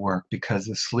not going to work, because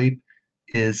the sleep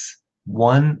is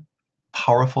one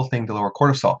powerful thing to lower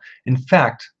cortisol. In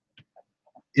fact,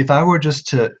 if I were just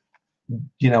to,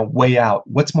 weigh out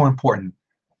what's more important,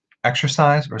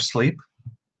 exercise or sleep,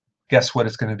 guess what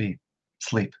it's going to be?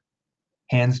 Sleep.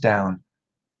 Hands down.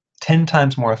 10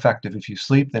 times more effective if you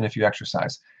sleep than if you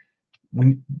exercise.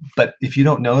 But if you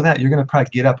don't know that, you're going to probably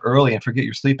get up early and forget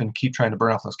your sleep and keep trying to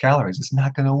burn off those calories. It's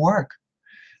not going to work.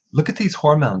 Look at these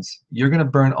hormones. You're going to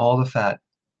burn all the fat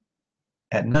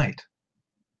at night,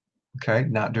 okay,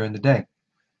 not during the day.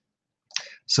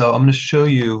 So I'm going to show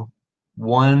you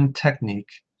one technique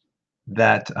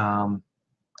that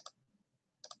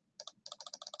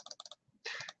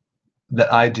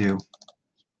that I do.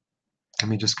 Let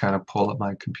me just kind of pull up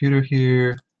my computer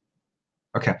here.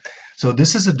 Okay, so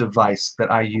this is a device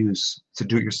that I use. It's a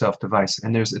do-it-yourself device,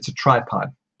 and it's a tripod.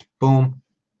 Boom,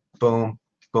 boom,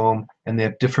 boom, and they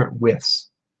have different widths.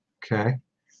 Okay,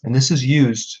 and this is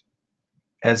used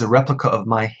as a replica of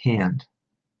my hand.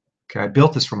 Okay, I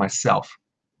built this for myself.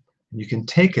 You can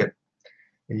take it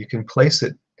and you can place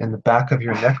it in the back of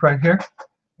your neck right here,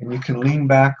 and you can lean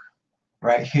back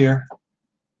right here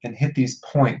and hit these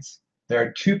points. There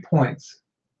are 2 points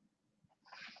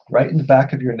right in the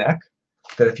back of your neck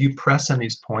that if you press on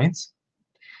these points,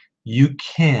 you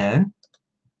can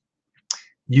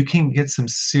get some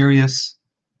serious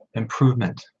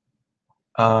improvement.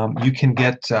 You can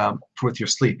get, with your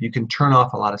sleep, you can turn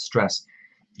off a lot of stress.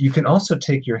 You can also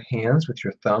take your hands with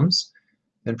your thumbs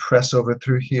and press over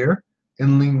through here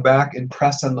and lean back and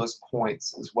press on those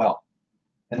points as well.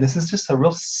 And this is just a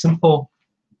real simple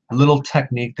little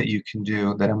technique that you can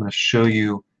do that I'm going to show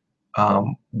you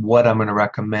what I'm going to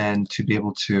recommend to be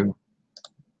able to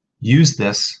use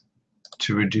this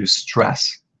to reduce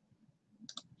stress.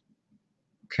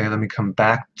 Okay, let me come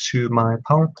back to my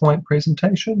PowerPoint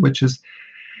presentation, which is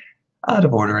out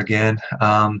of order again.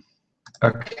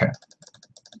 Okay.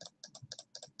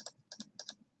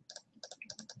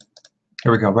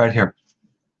 Here we go, right here.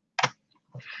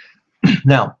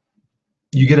 Now,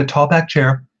 you get a tall back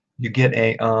chair, you get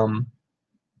a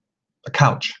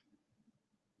couch,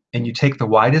 and you take the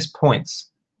widest points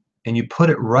and you put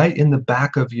it right in the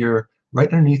back of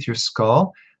right underneath your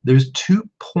skull. There's 2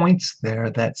 points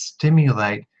there that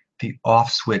stimulate the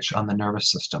off switch on the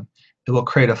nervous system. It will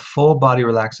create a full body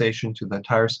relaxation to the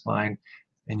entire spine,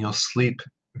 and you'll sleep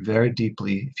very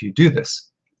deeply if you do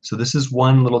this. So this is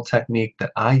one little technique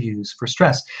that I use for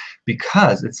stress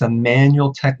because it's a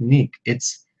manual technique.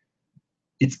 It's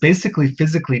basically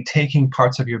physically taking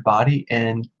parts of your body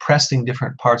and pressing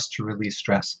different parts to release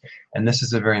stress. And this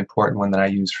is a very important one that I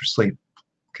use for sleep.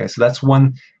 Okay, so that's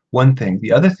one thing.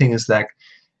 The other thing is that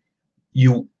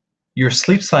your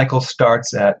sleep cycle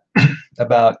starts at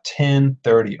about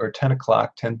 10:30 or 10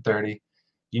 o'clock, 10:30.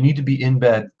 You need to be in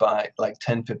bed by like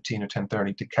 10:15 or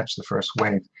 10:30 to catch the first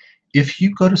wave. If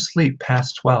you go to sleep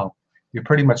past 12, you're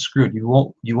pretty much screwed. You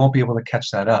won't be able to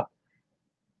catch that up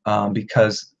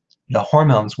because the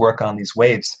hormones work on these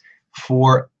waves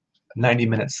for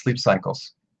 90-minute sleep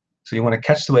cycles. So you want to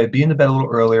catch the wave, be in the bed a little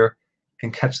earlier,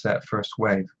 and catch that first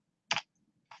wave.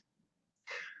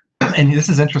 And this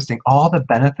is interesting. All the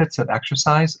benefits of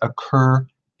exercise occur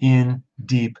in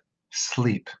deep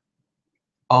sleep.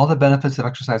 All the benefits of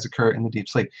exercise occur in the deep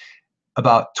sleep,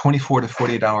 about 24 to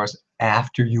 48 hours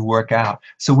after you work out.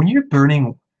 So when you're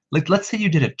burning, like let's say you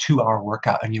did a 2-hour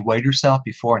workout and you weighed yourself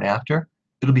before and after,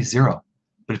 it'll be 0.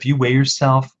 But if you weigh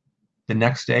yourself the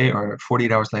next day or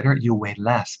 48 hours later, you weigh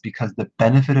less because the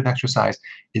benefit of exercise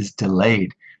is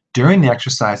delayed. During the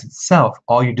exercise itself,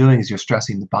 all you're doing is you're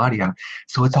stressing the body out.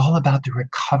 So it's all about the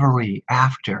recovery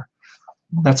after.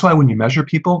 That's why when you measure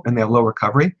people and they have low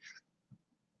recovery,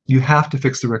 you have to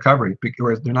fix the recovery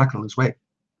because they're not going to lose weight.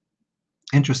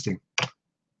 Interesting.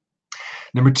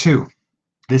 Number 2,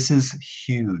 this is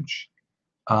huge.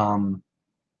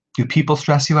 Do people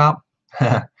stress you out?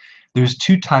 There's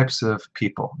 2 types of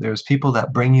people. There's people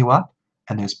that bring you up,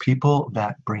 and there's people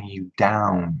that bring you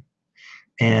down.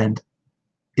 And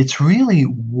it's really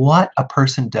what a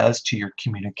person does to your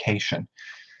communication.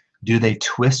 Do they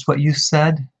twist what you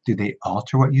said? Do they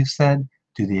alter what you said?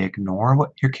 Do they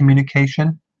ignore your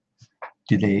communication?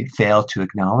 Do they fail to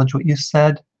acknowledge what you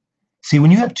said? See,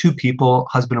 when you have 2 people,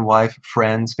 husband and wife,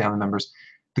 friends, family members,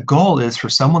 the goal is for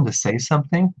someone to say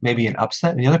something, maybe an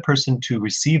upset, and the other person to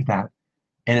receive that.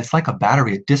 And it's like a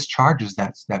battery. It discharges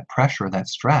that pressure, that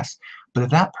stress. But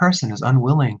if that person is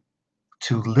unwilling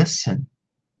to listen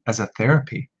as a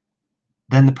therapy,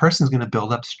 then the person is going to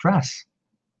build up stress.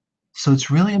 So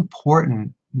it's really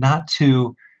important not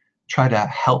to try to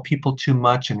help people too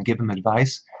much and give them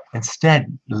advice.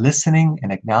 Instead, listening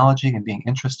and acknowledging and being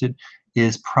interested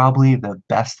is probably the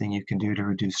best thing you can do to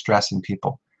reduce stress in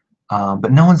people.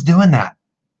 But no one's doing that.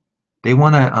 They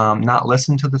want to not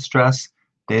listen to the stress.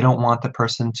 They don't want the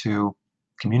person to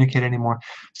communicate anymore.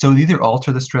 So they either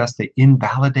alter the stress, they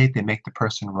invalidate, they make the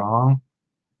person wrong.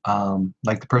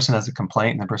 Like the person has a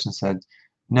complaint and the person said,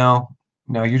 no,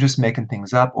 no, you're just making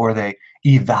things up. Or they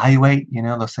evaluate,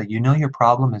 they'll say, your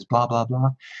problem is blah, blah, blah.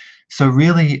 So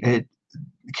really,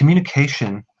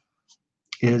 communication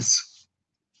is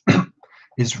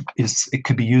it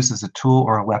could be used as a tool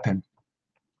or a weapon.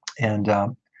 And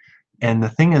the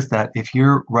thing is that if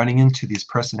you're running into these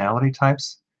personality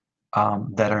types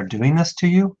that are doing this to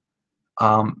you,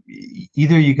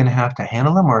 either you're going to have to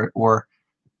handle them or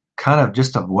kind of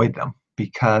just avoid them,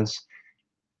 because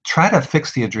try to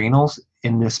fix the adrenals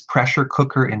in this pressure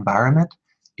cooker environment.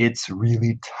 It's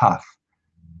really tough.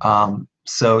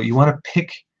 So you want to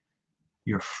pick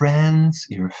your friends,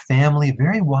 your family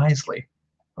very wisely,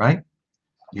 right?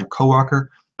 Your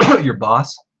coworker, your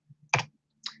boss.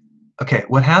 Okay,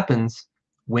 what happens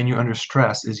when you're under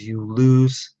stress is you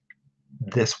lose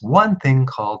this one thing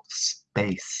called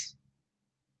space.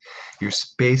 Your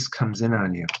space comes in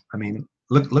on you. I mean,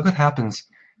 look what happens.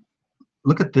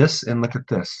 Look at this and look at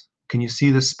this. Can you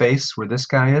see the space where this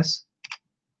guy is?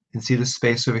 And see the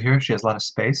space over here? She has a lot of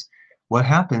space. What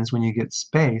happens when you get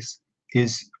space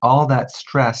is all that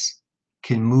stress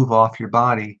can move off your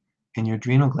body and your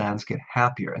adrenal glands get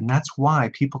happier. And that's why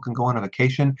people can go on a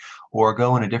vacation or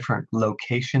go in a different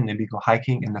location, maybe go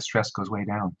hiking, and the stress goes way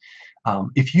down.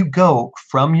 If you go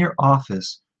from your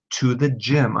office to the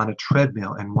gym on a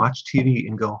treadmill and watch TV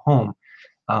and go home,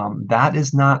 that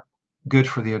is not good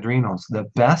for the adrenals. The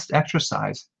best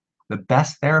exercise, the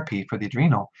best therapy for the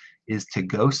adrenal is to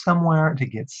go somewhere to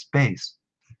get space.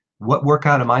 What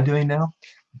workout am I doing now?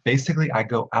 Basically, I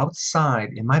go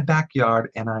outside in my backyard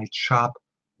and I chop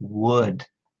wood.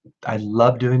 I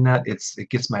love doing that. It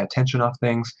gets my attention off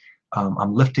things.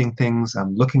 I'm lifting things.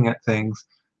 I'm looking at things.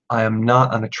 I am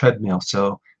not on a treadmill,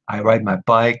 so I ride my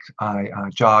bike. I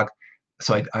jog.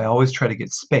 So I always try to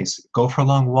get space. Go for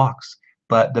long walks.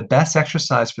 But the best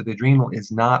exercise for the adrenal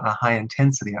is not a high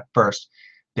intensity at first.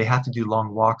 They have to do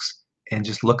long walks and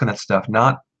just looking at stuff,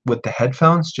 not with the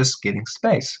headphones, just getting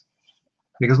space.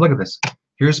 Because look at this.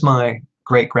 Here's my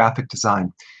great graphic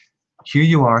design. Here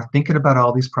you are thinking about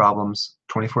all these problems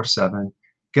 24/7.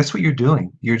 Guess what you're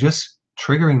doing? You're just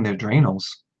triggering the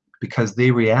adrenals because they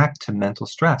react to mental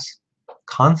stress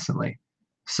constantly.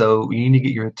 So you need to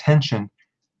get your attention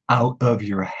out of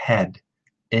your head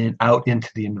and out into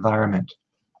the environment.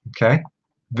 Okay?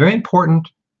 Very important,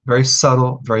 very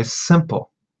subtle, very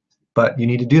simple, but you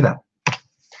need to do that.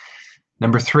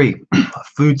 Number 3,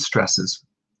 food stresses.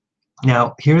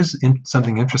 Now, here's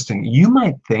something interesting. You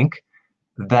might think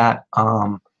that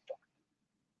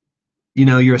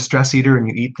you're a stress eater and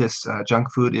you eat this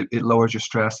junk food, it lowers your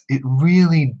stress. It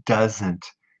really doesn't.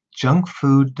 Junk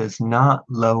food does not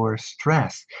lower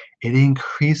stress. It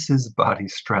increases body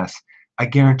stress. I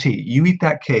guarantee you eat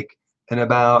that cake and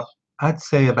I'd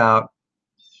say about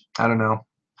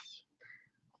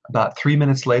 3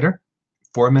 minutes later,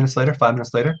 4 minutes later, 5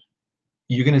 minutes later,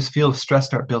 you're going to feel stress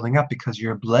start building up because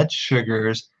your blood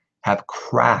sugars have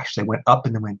crashed. They went up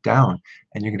and then went down,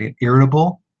 and you're going to get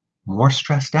irritable, more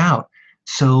stressed out.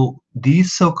 So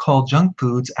these so-called junk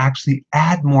foods actually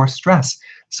add more stress.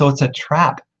 So it's a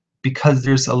trap because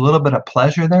there's a little bit of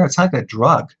pleasure there. It's like a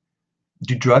drug.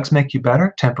 Do drugs make you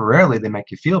better? Temporarily, they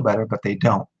make you feel better, but they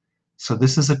don't. So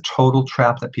this is a total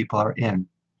trap that people are in.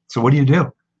 So what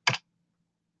do?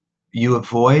 You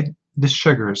avoid the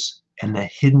sugars and the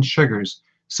hidden sugars,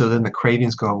 so then the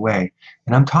cravings go away.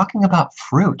 And I'm talking about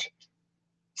fruit.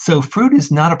 So fruit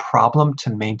is not a problem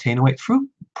to maintain weight. Fruit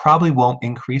probably won't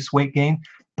increase weight gain,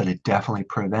 but it definitely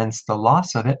prevents the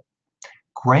loss of it.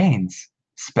 Grains,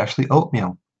 especially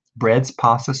oatmeal, breads,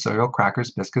 pasta, cereal,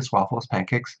 crackers, biscuits, waffles,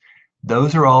 pancakes,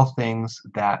 those are all things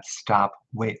that stop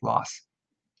weight loss.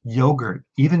 Yogurt,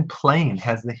 even plain,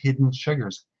 has the hidden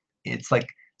sugars. It's like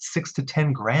 6 to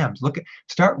 10 grams.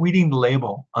 Start reading the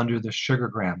label under the sugar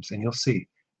grams and you'll see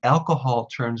alcohol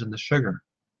turns into sugar.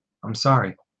 I'm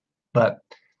sorry, but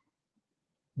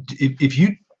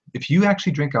if you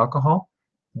actually drink alcohol,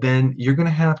 then you're going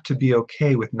to have to be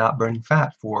okay with not burning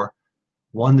fat for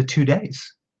 1 to 2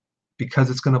 days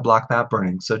because it's going to block that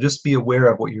burning. So just be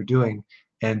aware of what you're doing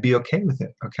and be okay with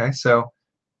it. Okay, so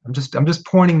I'm just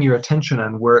pointing your attention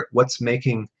on what's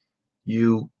making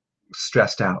you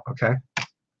stressed out. Okay.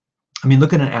 I mean,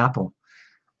 look at an apple.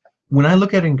 When I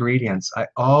look at ingredients, I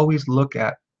always look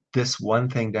at this one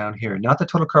thing down here. Not the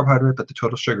total carbohydrate, but the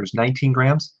total sugars. 19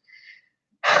 grams.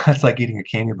 That's like eating a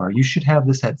candy bar. You should have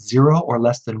this at 0 or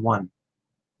less than 1.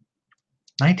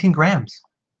 19 grams.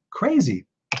 Crazy.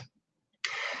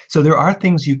 So there are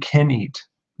things you can eat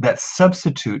that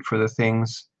substitute for the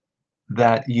things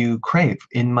that you crave.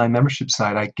 In my membership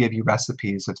site, I give you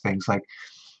recipes of things like,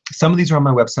 some of these are on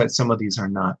my website, some of these are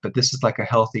not, but this is like a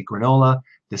healthy granola.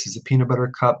 This is a peanut butter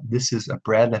cup. This is a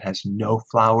bread that has no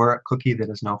flour, a cookie that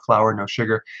has no flour, no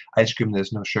sugar, ice cream that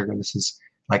has no sugar. This is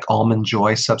like Almond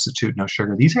Joy substitute, no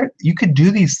sugar. These are, you could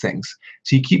do these things.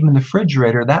 So you keep them in the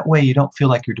refrigerator. That way you don't feel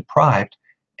like you're deprived,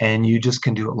 and you just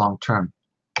can do it long term.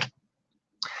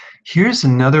 Here's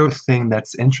another thing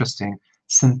that's interesting: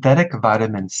 synthetic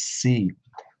vitamin C.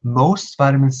 Most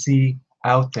vitamin C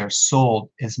out there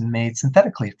sold is made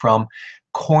synthetically from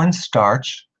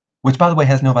cornstarch, which by the way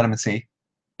has no vitamin C,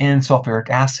 and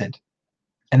sulfuric acid.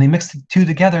 And they mix the two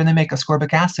together and they make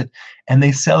ascorbic acid, and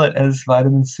they sell it as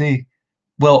vitamin C.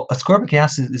 Well, ascorbic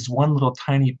acid is one little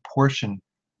tiny portion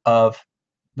of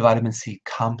the vitamin C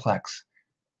complex.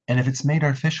 And if it's made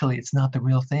artificially, it's not the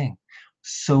real thing.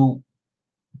 So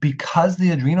because the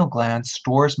adrenal gland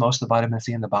stores most of the vitamin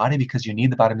C in the body, because you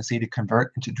need the vitamin C to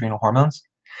convert into adrenal hormones,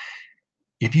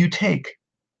 if you take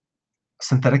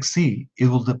synthetic C, it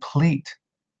will deplete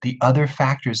the other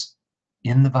factors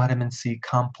in the vitamin C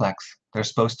complex. They're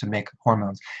supposed to make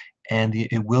hormones, and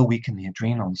it will weaken the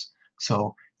adrenals.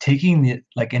 So taking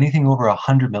like anything over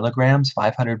 100 milligrams,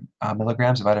 500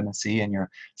 milligrams of vitamin C in your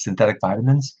synthetic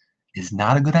vitamins is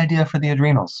not a good idea for the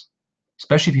adrenals,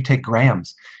 especially if you take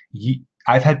grams.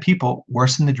 I've had people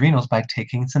worsen the adrenals by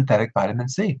taking synthetic vitamin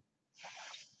C.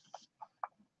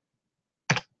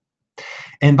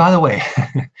 And by the way,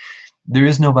 there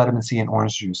is no vitamin C in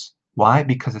orange juice. Why?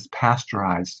 Because it's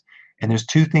pasteurized. And there's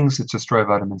two things that destroy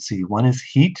vitamin C. One is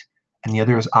heat, and the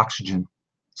other is oxygen.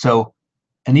 So,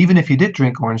 and even if you did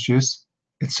drink orange juice,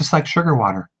 it's just like sugar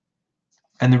water.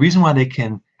 And the reason why they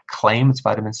can claim it's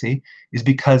vitamin C is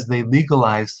because they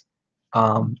legalized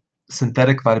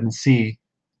synthetic vitamin C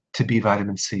to be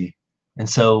vitamin C. And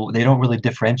so they don't really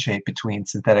differentiate between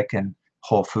synthetic and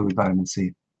whole food vitamin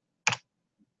C.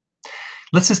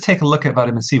 Let's just take a look at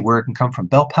vitamin C, where it can come from.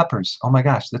 Bell peppers, oh my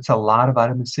gosh, that's a lot of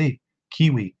vitamin C.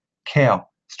 Kiwi,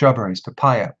 kale, strawberries,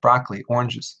 papaya, broccoli,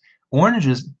 oranges.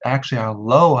 Oranges actually are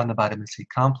low on the vitamin C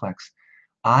complex.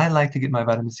 I like to get my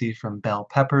vitamin C from bell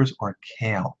peppers or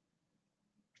kale.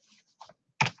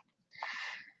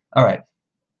 All right,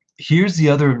 here's the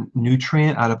other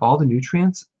nutrient. Out of all the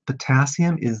nutrients,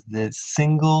 potassium is the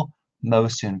single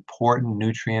most important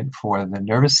nutrient for the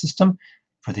nervous system,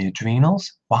 for the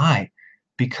adrenals. Why?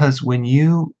 Because when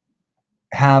you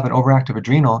have an overactive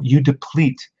adrenal, you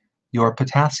deplete your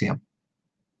potassium.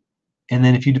 And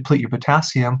then if you deplete your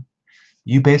potassium,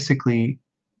 you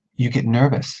get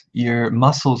nervous. Your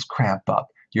muscles cramp up.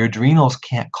 Your adrenals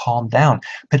can't calm down.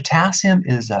 Potassium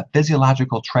is a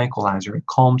physiological tranquilizer. It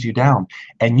calms you down.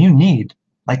 And you need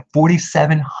like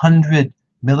 4,700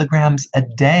 milligrams a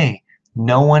day.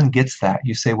 No one gets that.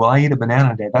 You say, well, I eat a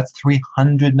banana a day. That's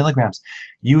 300 milligrams.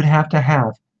 You would have to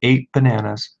have 8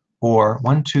 bananas or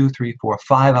 1, 2, 3, 4,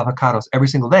 5 avocados every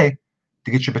single day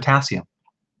to get your potassium.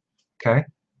 Okay?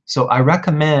 So I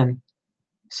recommend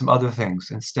some other things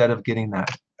instead of getting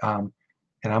that.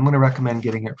 And I'm going to recommend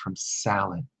getting it from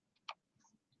salad.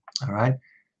 All right?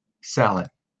 Salad.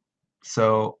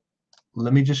 So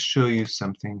let me just show you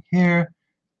something here.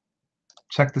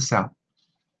 Check this out.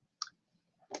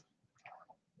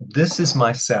 This is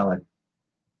my salad.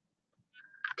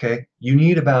 Okay? You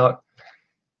need about,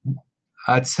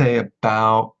 I'd say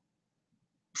about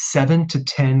 7 to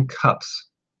 10 cups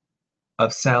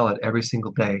of salad every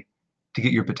single day to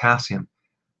get your potassium.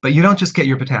 But you don't just get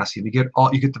your potassium, you get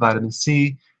the vitamin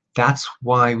C. That's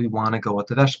why we want to go with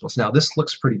the vegetables. Now this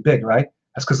looks pretty big, right?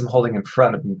 That's because I'm holding in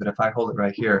front of me, but if I hold it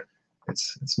right here,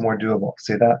 it's more doable.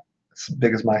 See that? It's as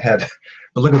big as my head.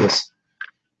 But look at this.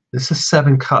 This is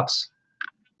 7 cups.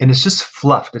 And it's just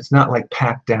fluffed. It's not like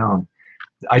packed down.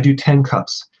 I do 10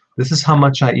 cups. This is how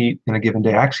much I eat in a given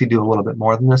day. I actually do a little bit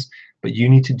more than this, but you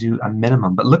need to do a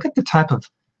minimum. But look at the type of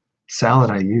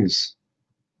salad I use.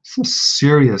 Some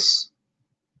serious.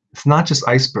 It's not just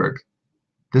iceberg.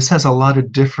 This has a lot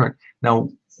of different. Now,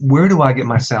 where do I get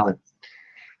my salad?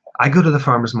 I go to the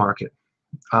farmer's market.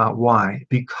 Why?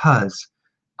 Because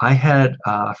I had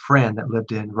a friend that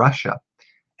lived in Russia,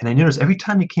 and I noticed every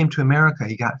time he came to America,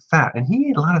 he got fat, and he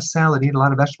ate a lot of salad, he ate a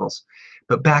lot of vegetables.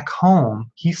 But back home,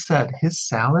 he said his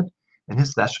salad and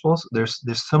his vegetables, there's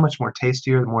so much more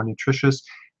tastier, more nutritious,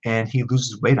 and he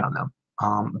loses weight on them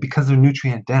because they're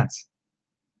nutrient dense.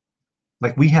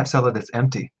 Like we have salad that's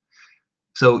empty.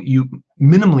 So you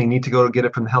minimally need to go to get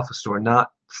it from the health food store,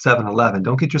 not 7-Eleven.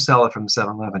 Don't get your salad from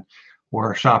 7-Eleven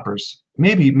or Shoppers.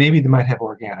 Maybe they might have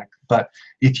organic, but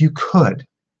if you could,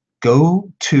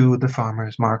 go to the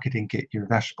farmer's market and get your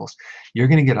vegetables. You're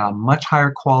going to get a much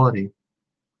higher quality,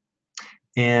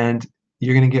 and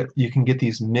you can get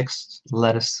these mixed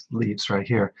lettuce leaves right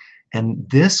here, and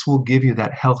this will give you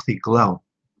that healthy glow.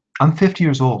 I'm 50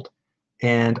 years old,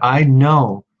 and I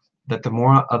know that the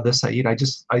more of this I eat, I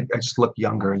just look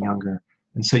younger and younger.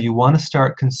 And so you want to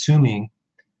start consuming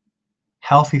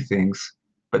healthy things,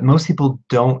 but most people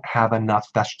don't have enough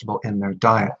vegetable in their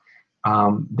diet.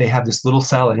 They have this little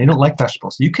salad, and they don't like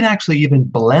vegetables. You can actually even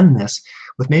blend this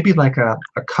with maybe like a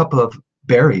cup of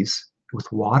berries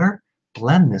with water.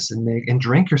 Blend this and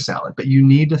drink your salad, but you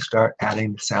need to start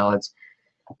adding the salads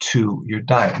to your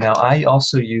diet. Now, I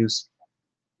also use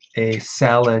a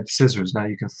salad scissors. Now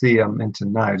you can see I'm into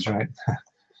knives, right?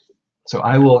 So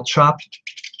I will chop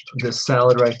this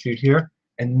salad right through here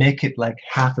and make it like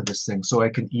half of this thing so I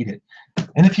can eat it.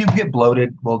 And if you get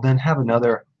bloated, well, then have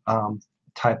another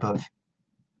type of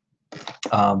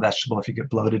vegetable if you get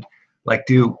bloated. Like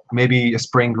do maybe a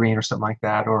spring green or something like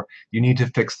that, or you need to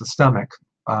fix the stomach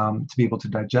to be able to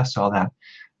digest all that.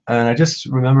 And I just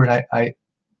remembered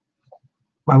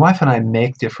my wife and I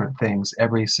make different things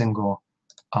every single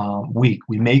week.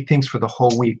 We make things for the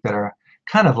whole week that are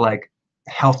kind of like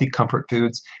healthy comfort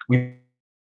foods. We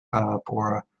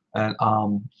or a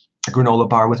granola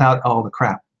bar without all the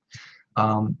crap.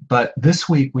 But this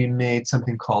week we made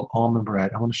something called almond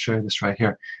bread. I want to show you this right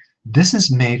here. This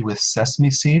is made with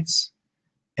sesame seeds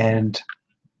and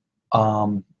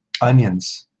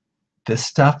onions. This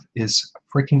stuff is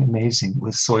freaking amazing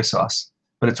with soy sauce,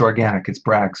 but it's organic. It's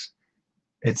Bragg's.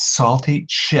 It's salty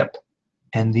chip,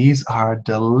 and these are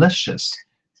delicious.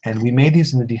 And we made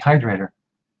these in the dehydrator,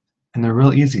 and they're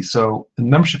real easy. So in the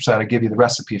membership site, I give you the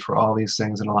recipe for all these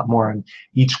things and a lot more, and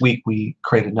each week we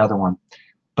create another one.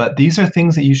 But these are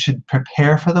things that you should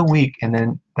prepare for the week, and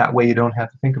then that way you don't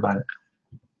have to think about it.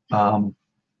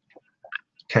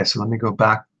 Okay, so let me go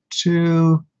back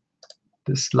to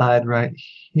the slide right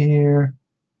here.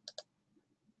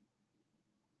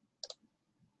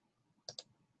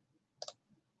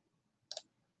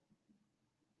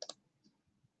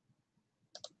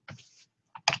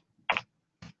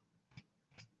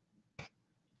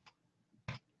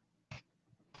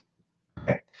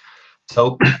 Okay,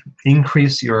 so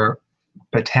increase your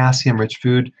potassium-rich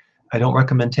food. I don't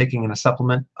recommend taking in a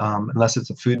supplement unless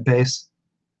it's a food base.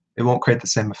 It won't create the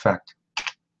same effect.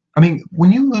 I mean,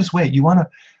 when you lose weight, you want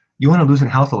to lose it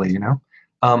healthily, you know.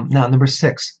 Now, number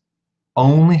 6,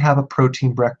 only have a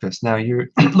protein breakfast. Now, you're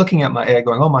looking at my egg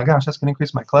going, oh my gosh, that's going to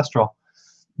increase my cholesterol.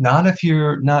 Not if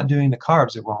you're not doing the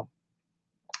carbs, it won't.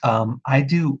 I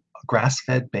do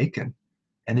grass-fed bacon,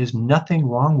 and there's nothing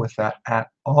wrong with that at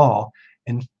all.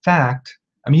 In fact,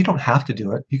 I mean, you don't have to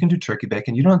do it. You can do turkey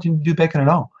bacon. You don't have to do bacon at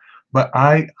all. But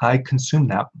I consume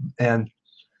that, and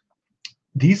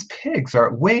these pigs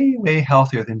are way, way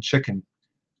healthier than chicken.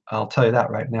 I'll tell you that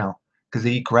right now, because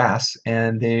they eat grass,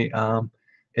 and they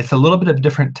it's a little bit of a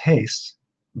different taste,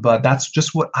 but that's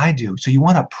just what I do. So you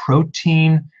want a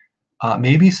protein,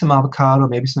 maybe some avocado,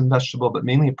 maybe some vegetable, but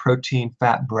mainly a protein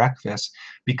fat breakfast,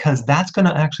 because that's going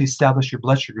to actually establish your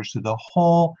blood sugars through the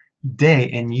whole day,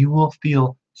 and you will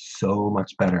feel so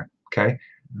much better. Okay,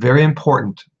 very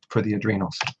important for the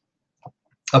adrenals.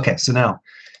 Okay, so now,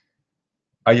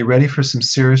 are you ready for some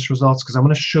serious results? Because I'm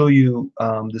going to show you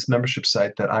this membership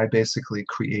site that I basically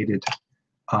created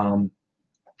over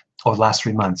the last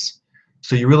 3 months.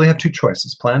 So you really have 2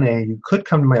 choices. Plan A, you could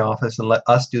come to my office and let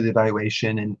us do the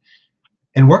evaluation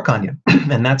and work on you.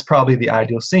 And that's probably the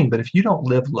ideal scene. But if you don't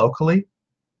live locally,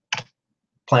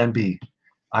 Plan B.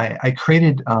 I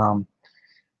created,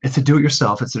 it's a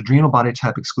do-it-yourself. It's Adrenal Body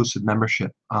Type exclusive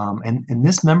membership. And in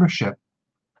this membership,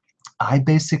 I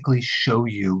basically show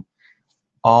you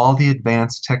all the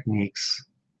advanced techniques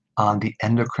on the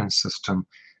endocrine system.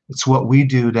 It's what we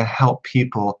do to help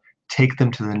people take them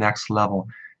to the next level.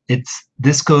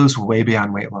 This goes way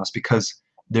beyond weight loss, because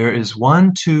there is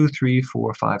 1, 2, 3,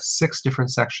 4, 5, 6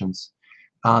 different sections.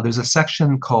 There's a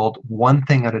section called One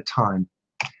Thing at a Time,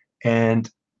 and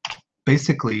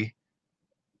basically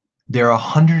there are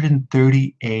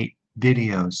 138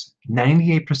 videos.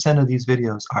 98% of these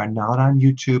videos are not on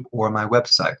YouTube or my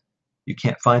website. You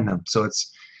can't find them, so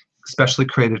it's especially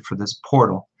created for this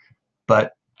portal.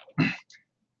 But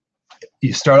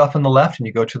you start off on the left and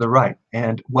you go to the right,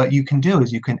 and what you can do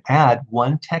is you can add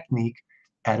one technique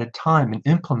at a time and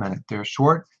implement it. They're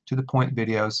short, to the point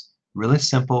videos, really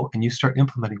simple, and you start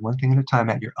implementing one thing at a time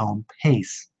at your own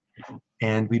pace.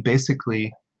 And we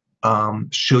basically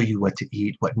show you what to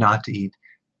eat, what not to eat,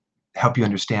 help you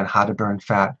understand how to burn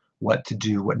fat, what to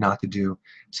do, what not to do.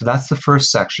 So that's the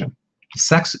first section.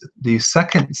 The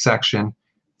second section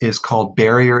is called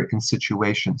Barrier in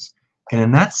Situations. And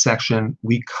in that section,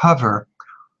 we cover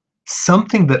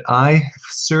something that I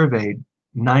surveyed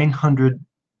 900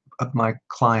 of my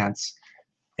clients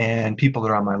and people that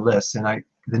are on my list, and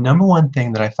the number one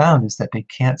thing that I found is that they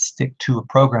can't stick to a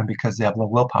program because they have low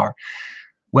willpower.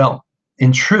 Well,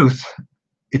 in truth,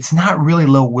 it's not really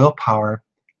low willpower.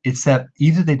 It's that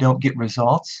either they don't get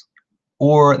results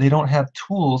or they don't have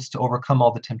tools to overcome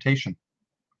all the temptation.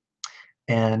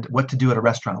 And what to do at a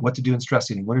restaurant, what to do in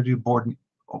stress eating, what to do bored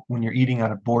when you're eating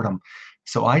out of boredom.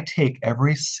 So I take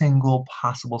every single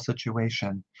possible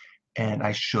situation and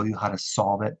I show you how to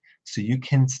solve it so you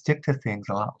can stick to things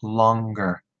a lot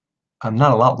longer.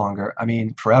 Not a lot longer, I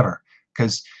mean forever.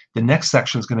 Because the next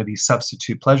section is going to be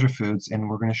substitute pleasure foods, and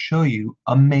we're going to show you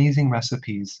amazing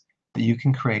recipes that you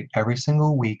can create every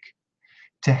single week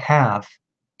to have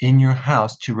in your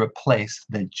house to replace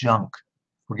the junk.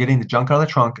 We're getting the junk out of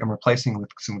the trunk and replacing it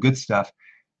with some good stuff,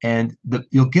 and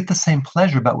you'll get the same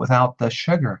pleasure but without the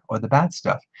sugar or the bad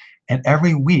stuff. And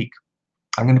every week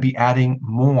I'm going to be adding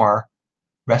more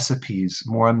recipes,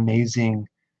 more amazing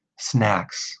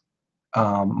snacks,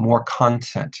 more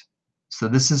content. So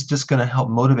this is just going to help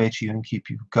motivate you and keep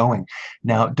you going.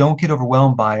 Now, don't get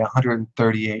overwhelmed by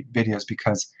 138 videos,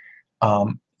 because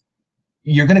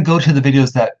you're going to go to the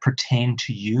videos that pertain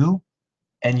to you,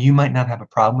 and you might not have a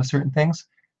problem with certain things.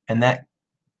 And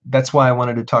that's why I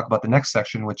wanted to talk about the next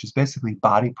section, which is basically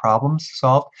body problems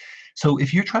solved. So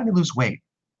if you're trying to lose weight,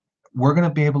 we're going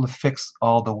to be able to fix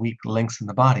all the weak links in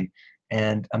the body.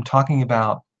 And I'm talking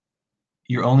about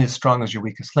you're only as strong as your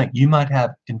weakest link. You might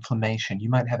have inflammation, you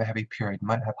might have a heavy period, you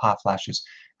might have hot flashes,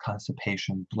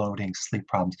 constipation, bloating, sleep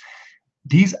problems.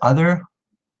 These other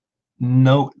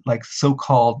like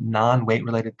so-called non-weight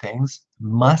related things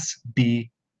must be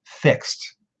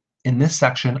fixed. In this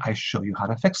section, I show you how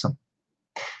to fix them.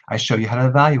 I show you how to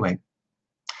evaluate.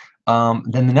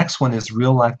 Then the next one is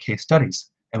real life case studies,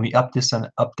 and we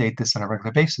update this on a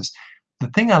regular basis. The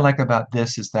thing I like about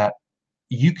this is that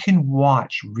you can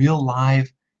watch real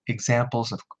live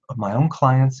examples of my own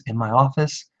clients in my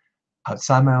office,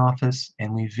 outside my office,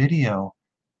 and we video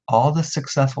all the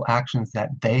successful actions that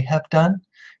they have done.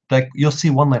 Like you'll see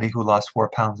one lady who lost 4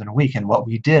 pounds in a week and what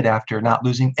we did after not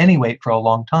losing any weight for a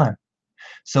long time.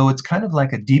 So it's kind of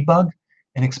like a debug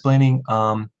and explaining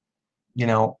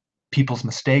people's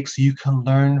mistakes. You can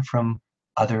learn from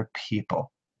other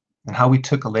people, and how we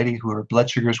took a lady who her blood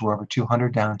sugars were over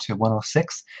 200 down to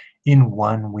 106 in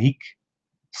 1 week.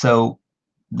 So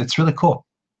it's really cool.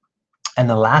 And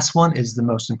the last one is the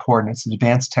most important. It's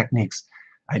advanced techniques.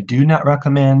 I do not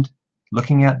recommend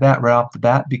looking at that right off the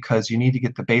bat, because you need to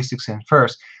get the basics in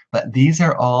first. But these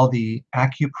are all the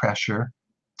acupressure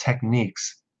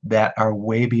techniques that are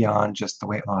way beyond just the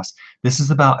weight loss. This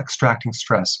is about extracting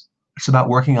stress. It's about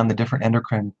working on the different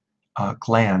endocrine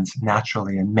glands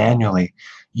naturally and manually.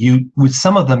 With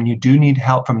some of them, you do need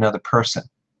help from another person,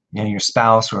 your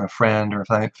spouse or a friend or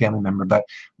a family member, but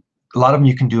a lot of them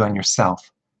you can do on yourself.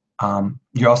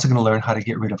 You're also going to learn how to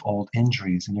get rid of old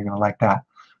injuries, and you're going to like that.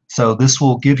 So this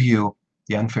will give you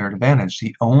the unfair advantage.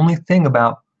 The only thing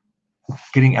about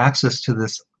getting access to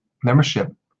this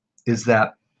membership is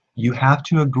that you have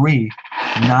to agree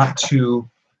not to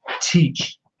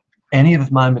teach any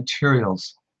of my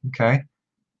materials, okay?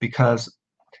 Because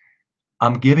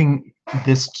I'm giving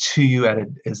this to you at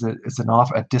as an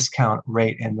offer, a discount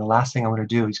rate, and the last thing I want to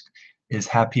do is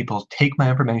have people take my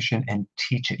information and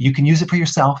teach it. You can use it for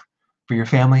yourself, for your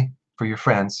family, for your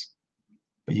friends,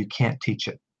 but you can't teach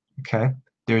it, okay?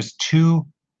 There's 2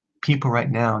 people right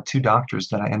now, 2 doctors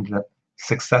that I ended up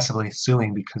successfully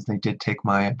suing because they did take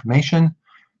my information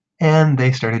and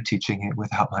they started teaching it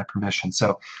without my permission.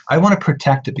 So I want to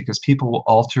protect it, because people will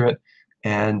alter it,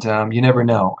 and you never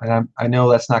know. And I know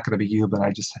that's not going to be you, but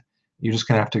you're just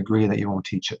going to have to agree that you won't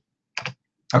teach it.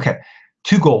 Okay,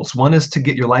 2 goals. One is to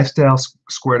get your lifestyle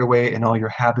squared away and all your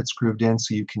habits grooved in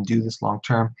so you can do this long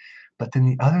term. But then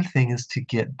the other thing is to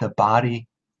get the body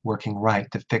working right,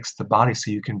 to fix the body so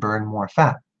you can burn more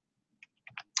fat.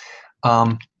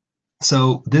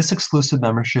 So this exclusive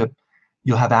membership,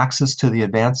 you'll have access to the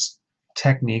advanced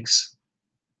techniques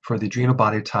for the adrenal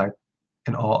body type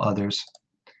and all others.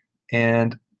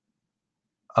 And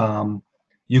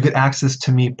you get access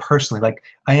to me personally. Like,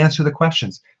 I answer the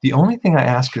questions. The only thing I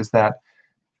ask is that,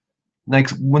 like,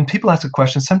 when people ask a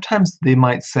question, sometimes they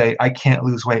might say, I can't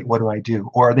lose weight, what do I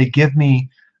do? Or they give me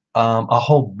a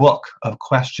whole book of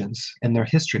questions in their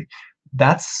history.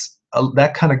 That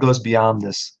kind of goes beyond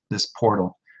this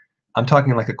portal. I'm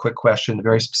talking like a quick question, a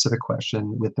very specific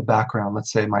question with the background. Let's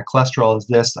say my cholesterol is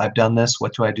this, I've done this,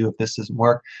 what do I do if this doesn't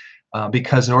work?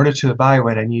 Because in order to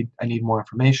evaluate, I need more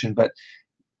information, but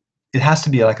it has to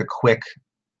be like a quick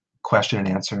question and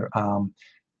answer,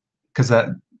 because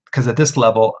because at this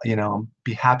level,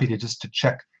 be happy to just to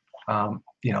check,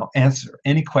 answer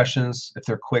any questions if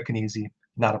they're quick and easy,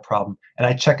 not a problem. And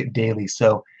I check it daily,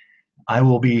 so I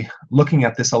will be looking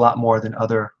at this a lot more than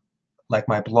other, like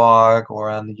my blog or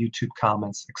on the YouTube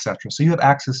comments, etc. So you have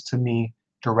access to me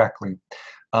directly.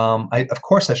 Of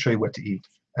course, I show you what to eat,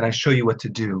 and I show you what to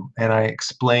do, and I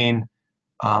explain,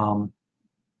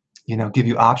 give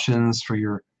you options for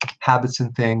your habits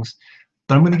and things.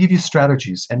 But I'm going to give you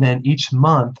strategies, and then each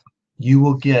month you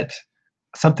will get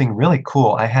something really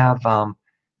cool. I have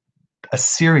a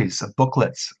series of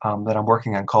booklets that I'm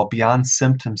working on called Beyond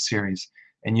Symptoms series,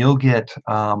 and you'll get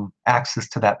access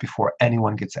to that before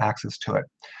anyone gets access to it.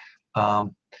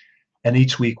 And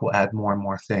each week we'll add more and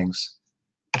more things.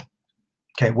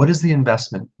 Okay, what is the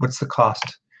investment? What's the cost?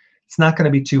 It's not going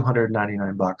to be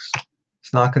 $299.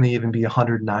 It's not going to even be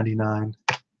 $199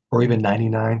 or even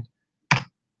 $99.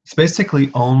 It's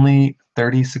basically only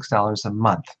 $36 a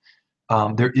month.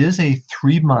 There is a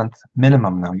 3-month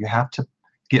minimum, though. You have to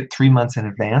get 3 months in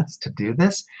advance to do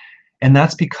this, and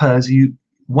that's because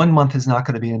 1 month is not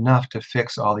going to be enough to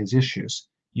fix all these issues.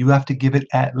 You have to give it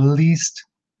at least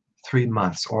 3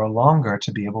 months or longer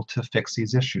to be able to fix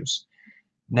these issues.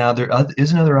 Now, there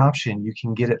is another option. You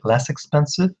can get it less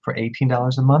expensive for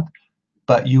 $18 a month,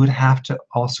 but you would have to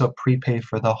also prepay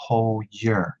for the whole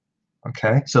year.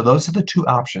 Okay, so those are the two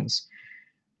options,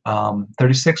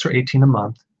 $36 or $18 a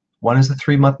month. One is the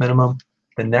 3-month minimum.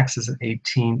 The next is an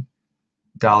 $18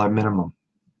 minimum.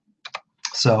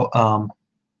 So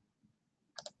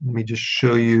let me just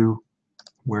show you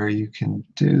where you can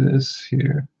do this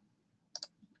here.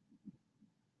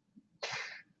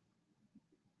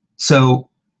 So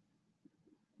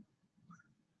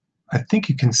I think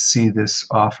you can see this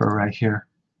offer right here.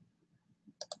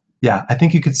 Yeah, I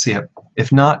think you can see it.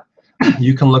 If not,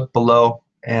 you can look below,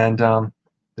 and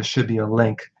there should be a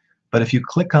link. But if you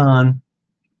click on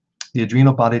the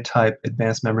Adrenal Body Type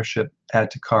Advanced Membership,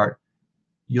 Add to Cart,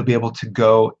 you'll be able to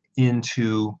go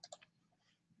into,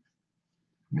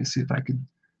 let me see if I could,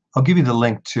 I'll give you the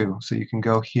link too, so you can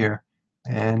go here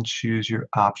and choose your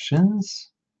options.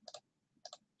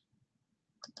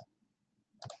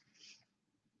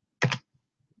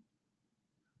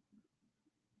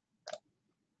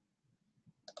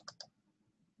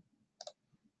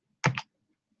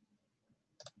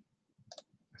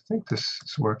 I think this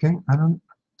is working. I don't.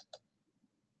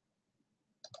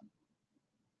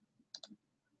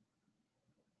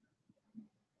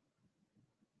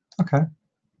 Okay,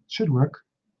 should work.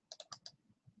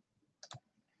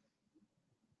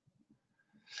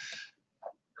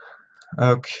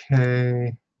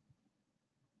 Okay,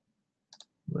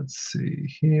 let's see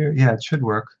here. Yeah, it should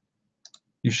work.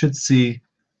 You should see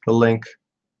the link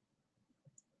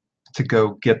to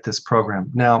go get this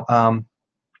program. Now,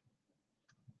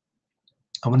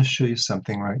 I want to show you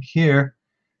something right here.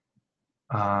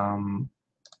 Let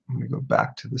me go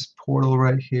back to this portal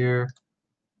right here.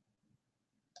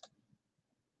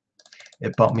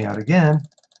 It bumped me out again.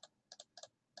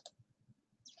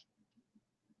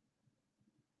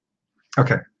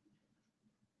 Okay.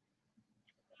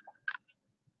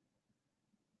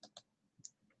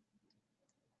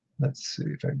 Let's see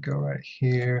if I go right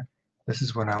here. This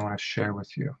is what I want to share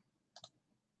with you.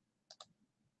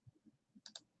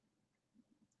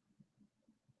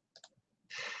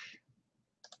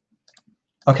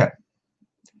 Okay.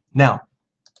 Now,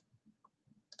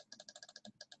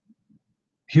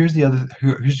 here's the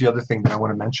other thing that I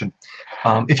want to mention.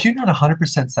 If you're not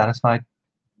 100% satisfied,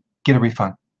 get a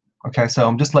refund. Okay, so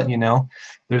I'm just letting you know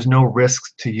there's no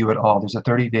risk to you at all. There's a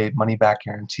 30-day money-back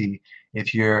guarantee.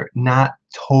 If you're not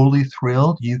totally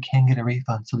thrilled, you can get a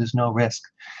refund, so there's no risk.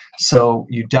 So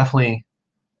you definitely,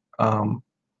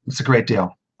 it's a great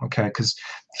deal. Okay, because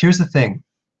here's the thing.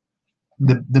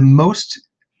 The most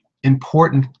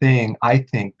important thing, I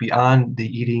think, beyond the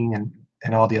eating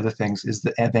and all the other things, is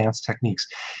the advanced techniques,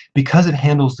 because it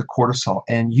handles the cortisol,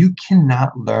 and you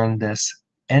cannot learn this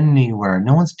anywhere.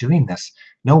 No one's doing this.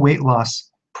 No weight loss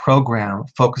program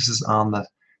focuses on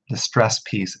the stress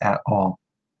piece at all.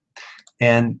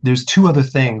 And there's two other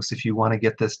things. If you want to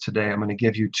get this today, I'm going to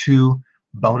give you 2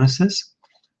 bonuses.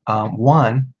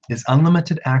 One is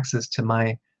unlimited access to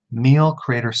my Meal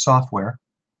Creator software,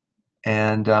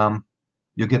 and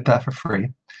you'll get that for free.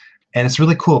 And it's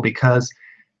really cool, because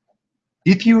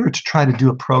if you were to try to do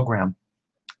a program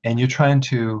and you're trying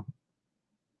to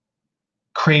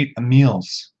create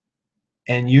meals,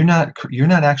 and you're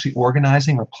not actually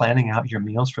organizing or planning out your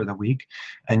meals for the week,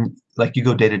 and like you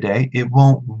go day to day, it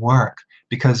won't work.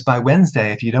 Because by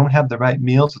Wednesday, if you don't have the right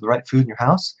meals or the right food in your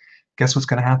house, guess what's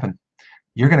going to happen?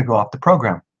 You're going to go off the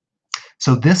program.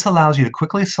 So this allows you to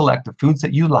quickly select the foods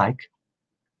that you like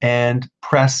and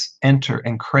press enter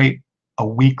and create a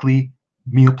weekly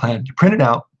meal plan. You print it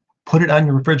out, put it on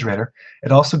your refrigerator.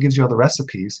 It also gives you all the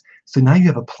recipes. So now you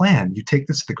have a plan. You take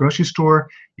this to the grocery store,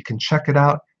 you can check it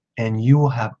out, and you will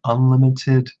have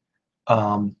unlimited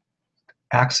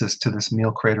access to this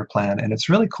meal creator plan. And it's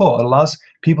really cool. It allows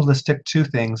people to stick to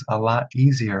things a lot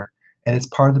easier. And it's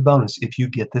part of the bonus if you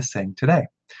get this thing today.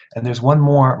 And there's one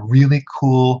more really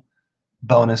cool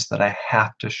bonus that I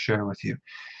have to share with you.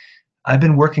 I've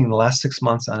been working the last 6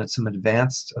 months on some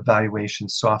advanced evaluation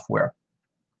software.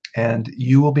 And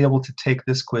you will be able to take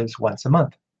this quiz once a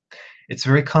month. It's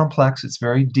very complex, it's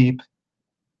very deep,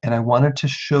 and I wanted to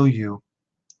show you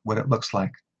what it looks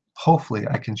like. Hopefully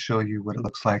I can show you what it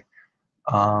looks like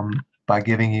by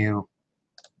giving you,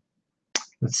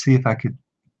 let's see if I could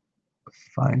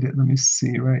find it. Let me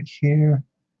see right here.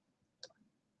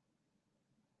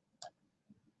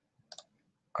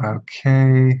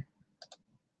 Okay.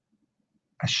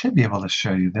 I should be able to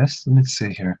show you this. Let me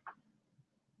see here.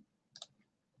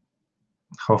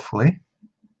 Hopefully.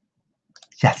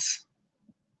 Yes.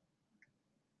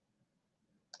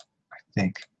 I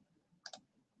think.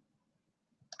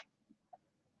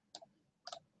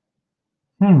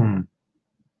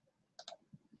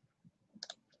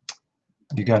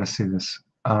 You got to see this.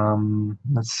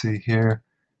 Let's see here.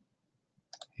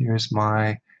 Here's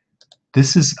my.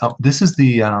 This is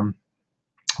the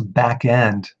back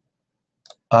end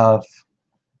of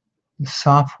the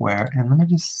software, and let me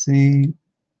just see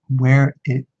where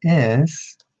it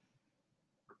is.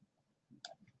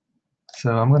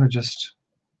 So I'm going to just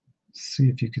see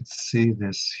if you could see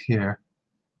this here.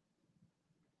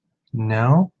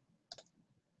 No?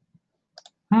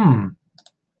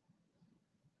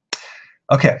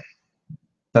 Okay,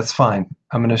 that's fine.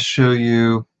 I'm going to show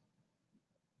you.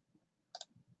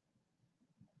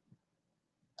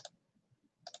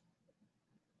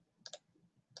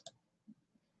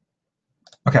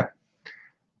 Okay.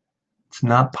 It's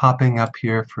not popping up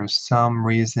here for some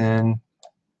reason,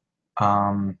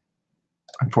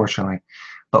 unfortunately.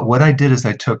 But what I did is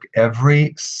I took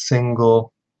every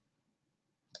single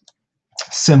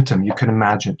symptom you can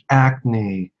imagine,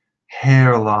 acne,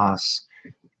 hair loss,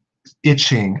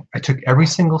 itching. I took every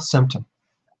single symptom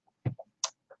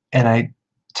and I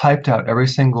typed out every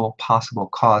single possible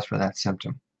cause for that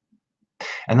symptom.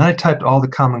 And then I typed all the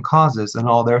common causes and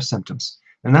all their symptoms.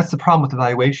 And that's the problem with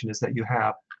evaluation, is that you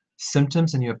have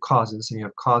symptoms and you have causes, and you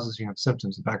have causes and you have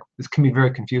symptoms. In fact, this can be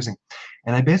very confusing.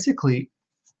 And I basically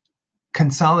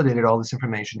consolidated all this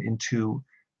information into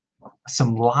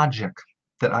some logic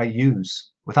that I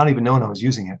use without even knowing I was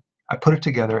using it. I put it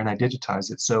together and I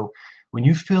digitize it. So when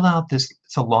you fill out this,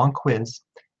 it's a long quiz,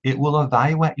 it will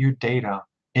evaluate your data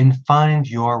and find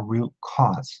your root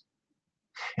cause.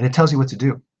 And it tells you what to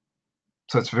do.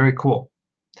 So it's very cool.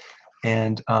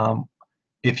 And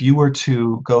if you were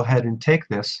to go ahead and take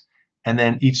this, and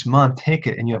then each month take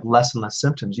it, and you have less and less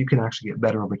symptoms, you can actually get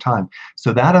better over time.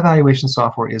 So that evaluation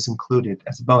software is included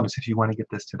as a bonus if you want to get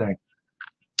this today.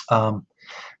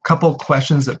 Couple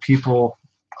questions that people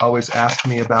always ask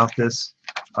me about this.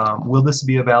 Will this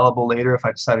be available later if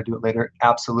I decide to do it later?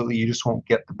 Absolutely. You just won't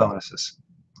get the bonuses.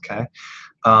 Okay.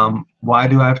 Why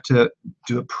do I have to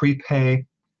do a prepay?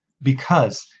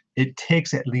 Because it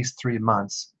takes at least 3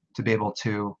 months to be able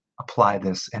to apply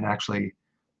this and actually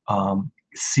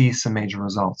see some major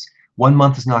results. 1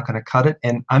 month is not going to cut it,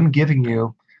 and I'm giving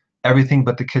you everything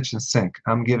but the kitchen sink.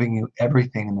 I'm giving you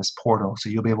everything in this portal, so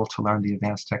you'll be able to learn the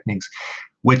advanced techniques,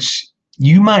 which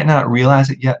you might not realize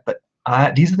it yet, but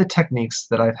these are the techniques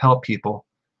that I've helped people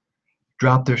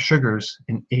drop their sugars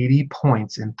in 80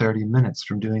 points in 30 minutes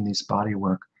from doing these body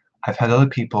work. I've had other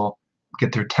people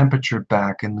get their temperature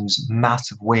back and lose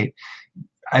massive weight.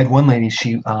 I had one lady,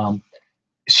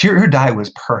 her diet was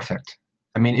perfect.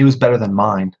 I mean, it was better than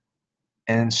mine.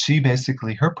 And she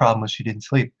basically, her problem was she didn't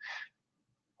sleep.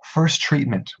 First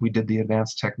treatment we did the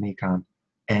advanced technique on,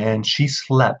 and she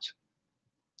slept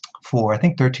for, I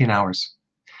think, 13 hours.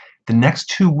 The next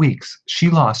 2 weeks, she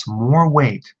lost more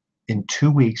weight in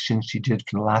 2 weeks than she did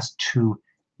for the last 2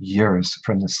 years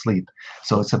from the sleep.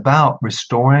 So it's about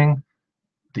restoring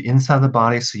the inside of the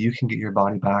body so you can get your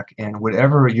body back, and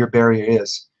whatever your barrier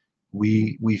is,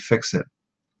 we fix it.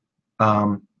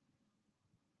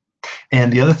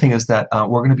 And the other thing is that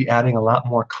we're going to be adding a lot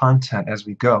more content as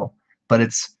we go, but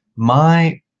it's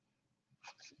my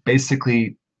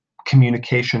basically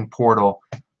communication portal,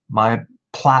 my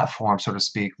platform, so to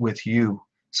speak, with you,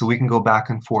 so we can go back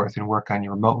and forth and work on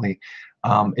you remotely.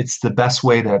 It's the best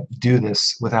way to do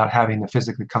this without having to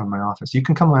physically come to my office. You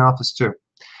can come to my office too,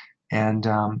 and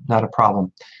not a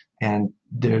problem. And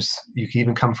you can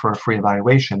even come for a free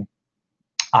evaluation.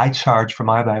 I charge for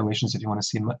my evaluations if you want to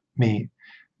see me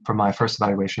for my first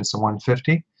evaluation. It's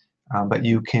 $150, but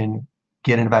you can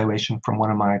get an evaluation from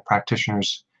one of my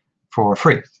practitioners for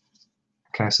free.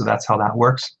 Okay, so that's how that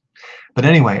works. But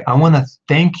anyway, I want to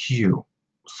thank you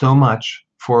so much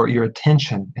for your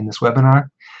attention in this webinar.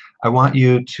 I want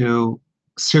you to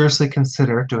seriously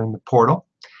consider doing the portal,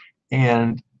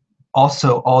 and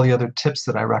also all the other tips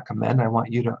that I recommend. I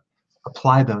want you to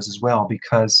apply those as well,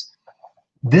 because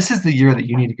this is the year that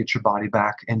you need to get your body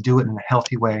back and do it in a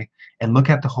healthy way and look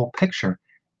at the whole picture.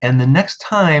 And the next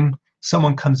time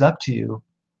someone comes up to you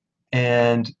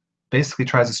and basically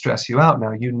tries to stress you out,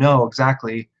 now you know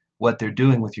exactly what they're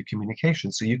doing with your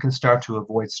communication. So you can start to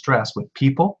avoid stress with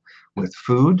people, with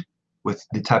food, with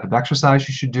the type of exercise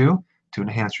you should do to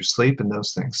enhance your sleep and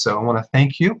those things. So I want to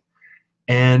thank you,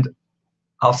 and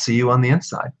I'll see you on the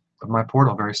inside of my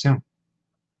portal very soon.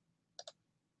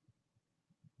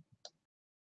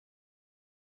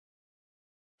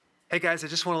 Hey guys, I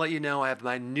just want to let you know I have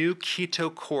my new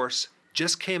keto course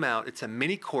just came out. It's a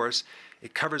mini course.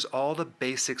 It covers all the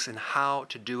basics and how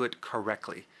to do it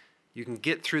correctly. You can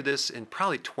get through this in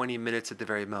probably 20 minutes at the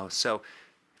very most. So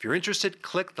if you're interested,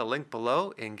 click the link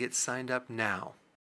below and get signed up now.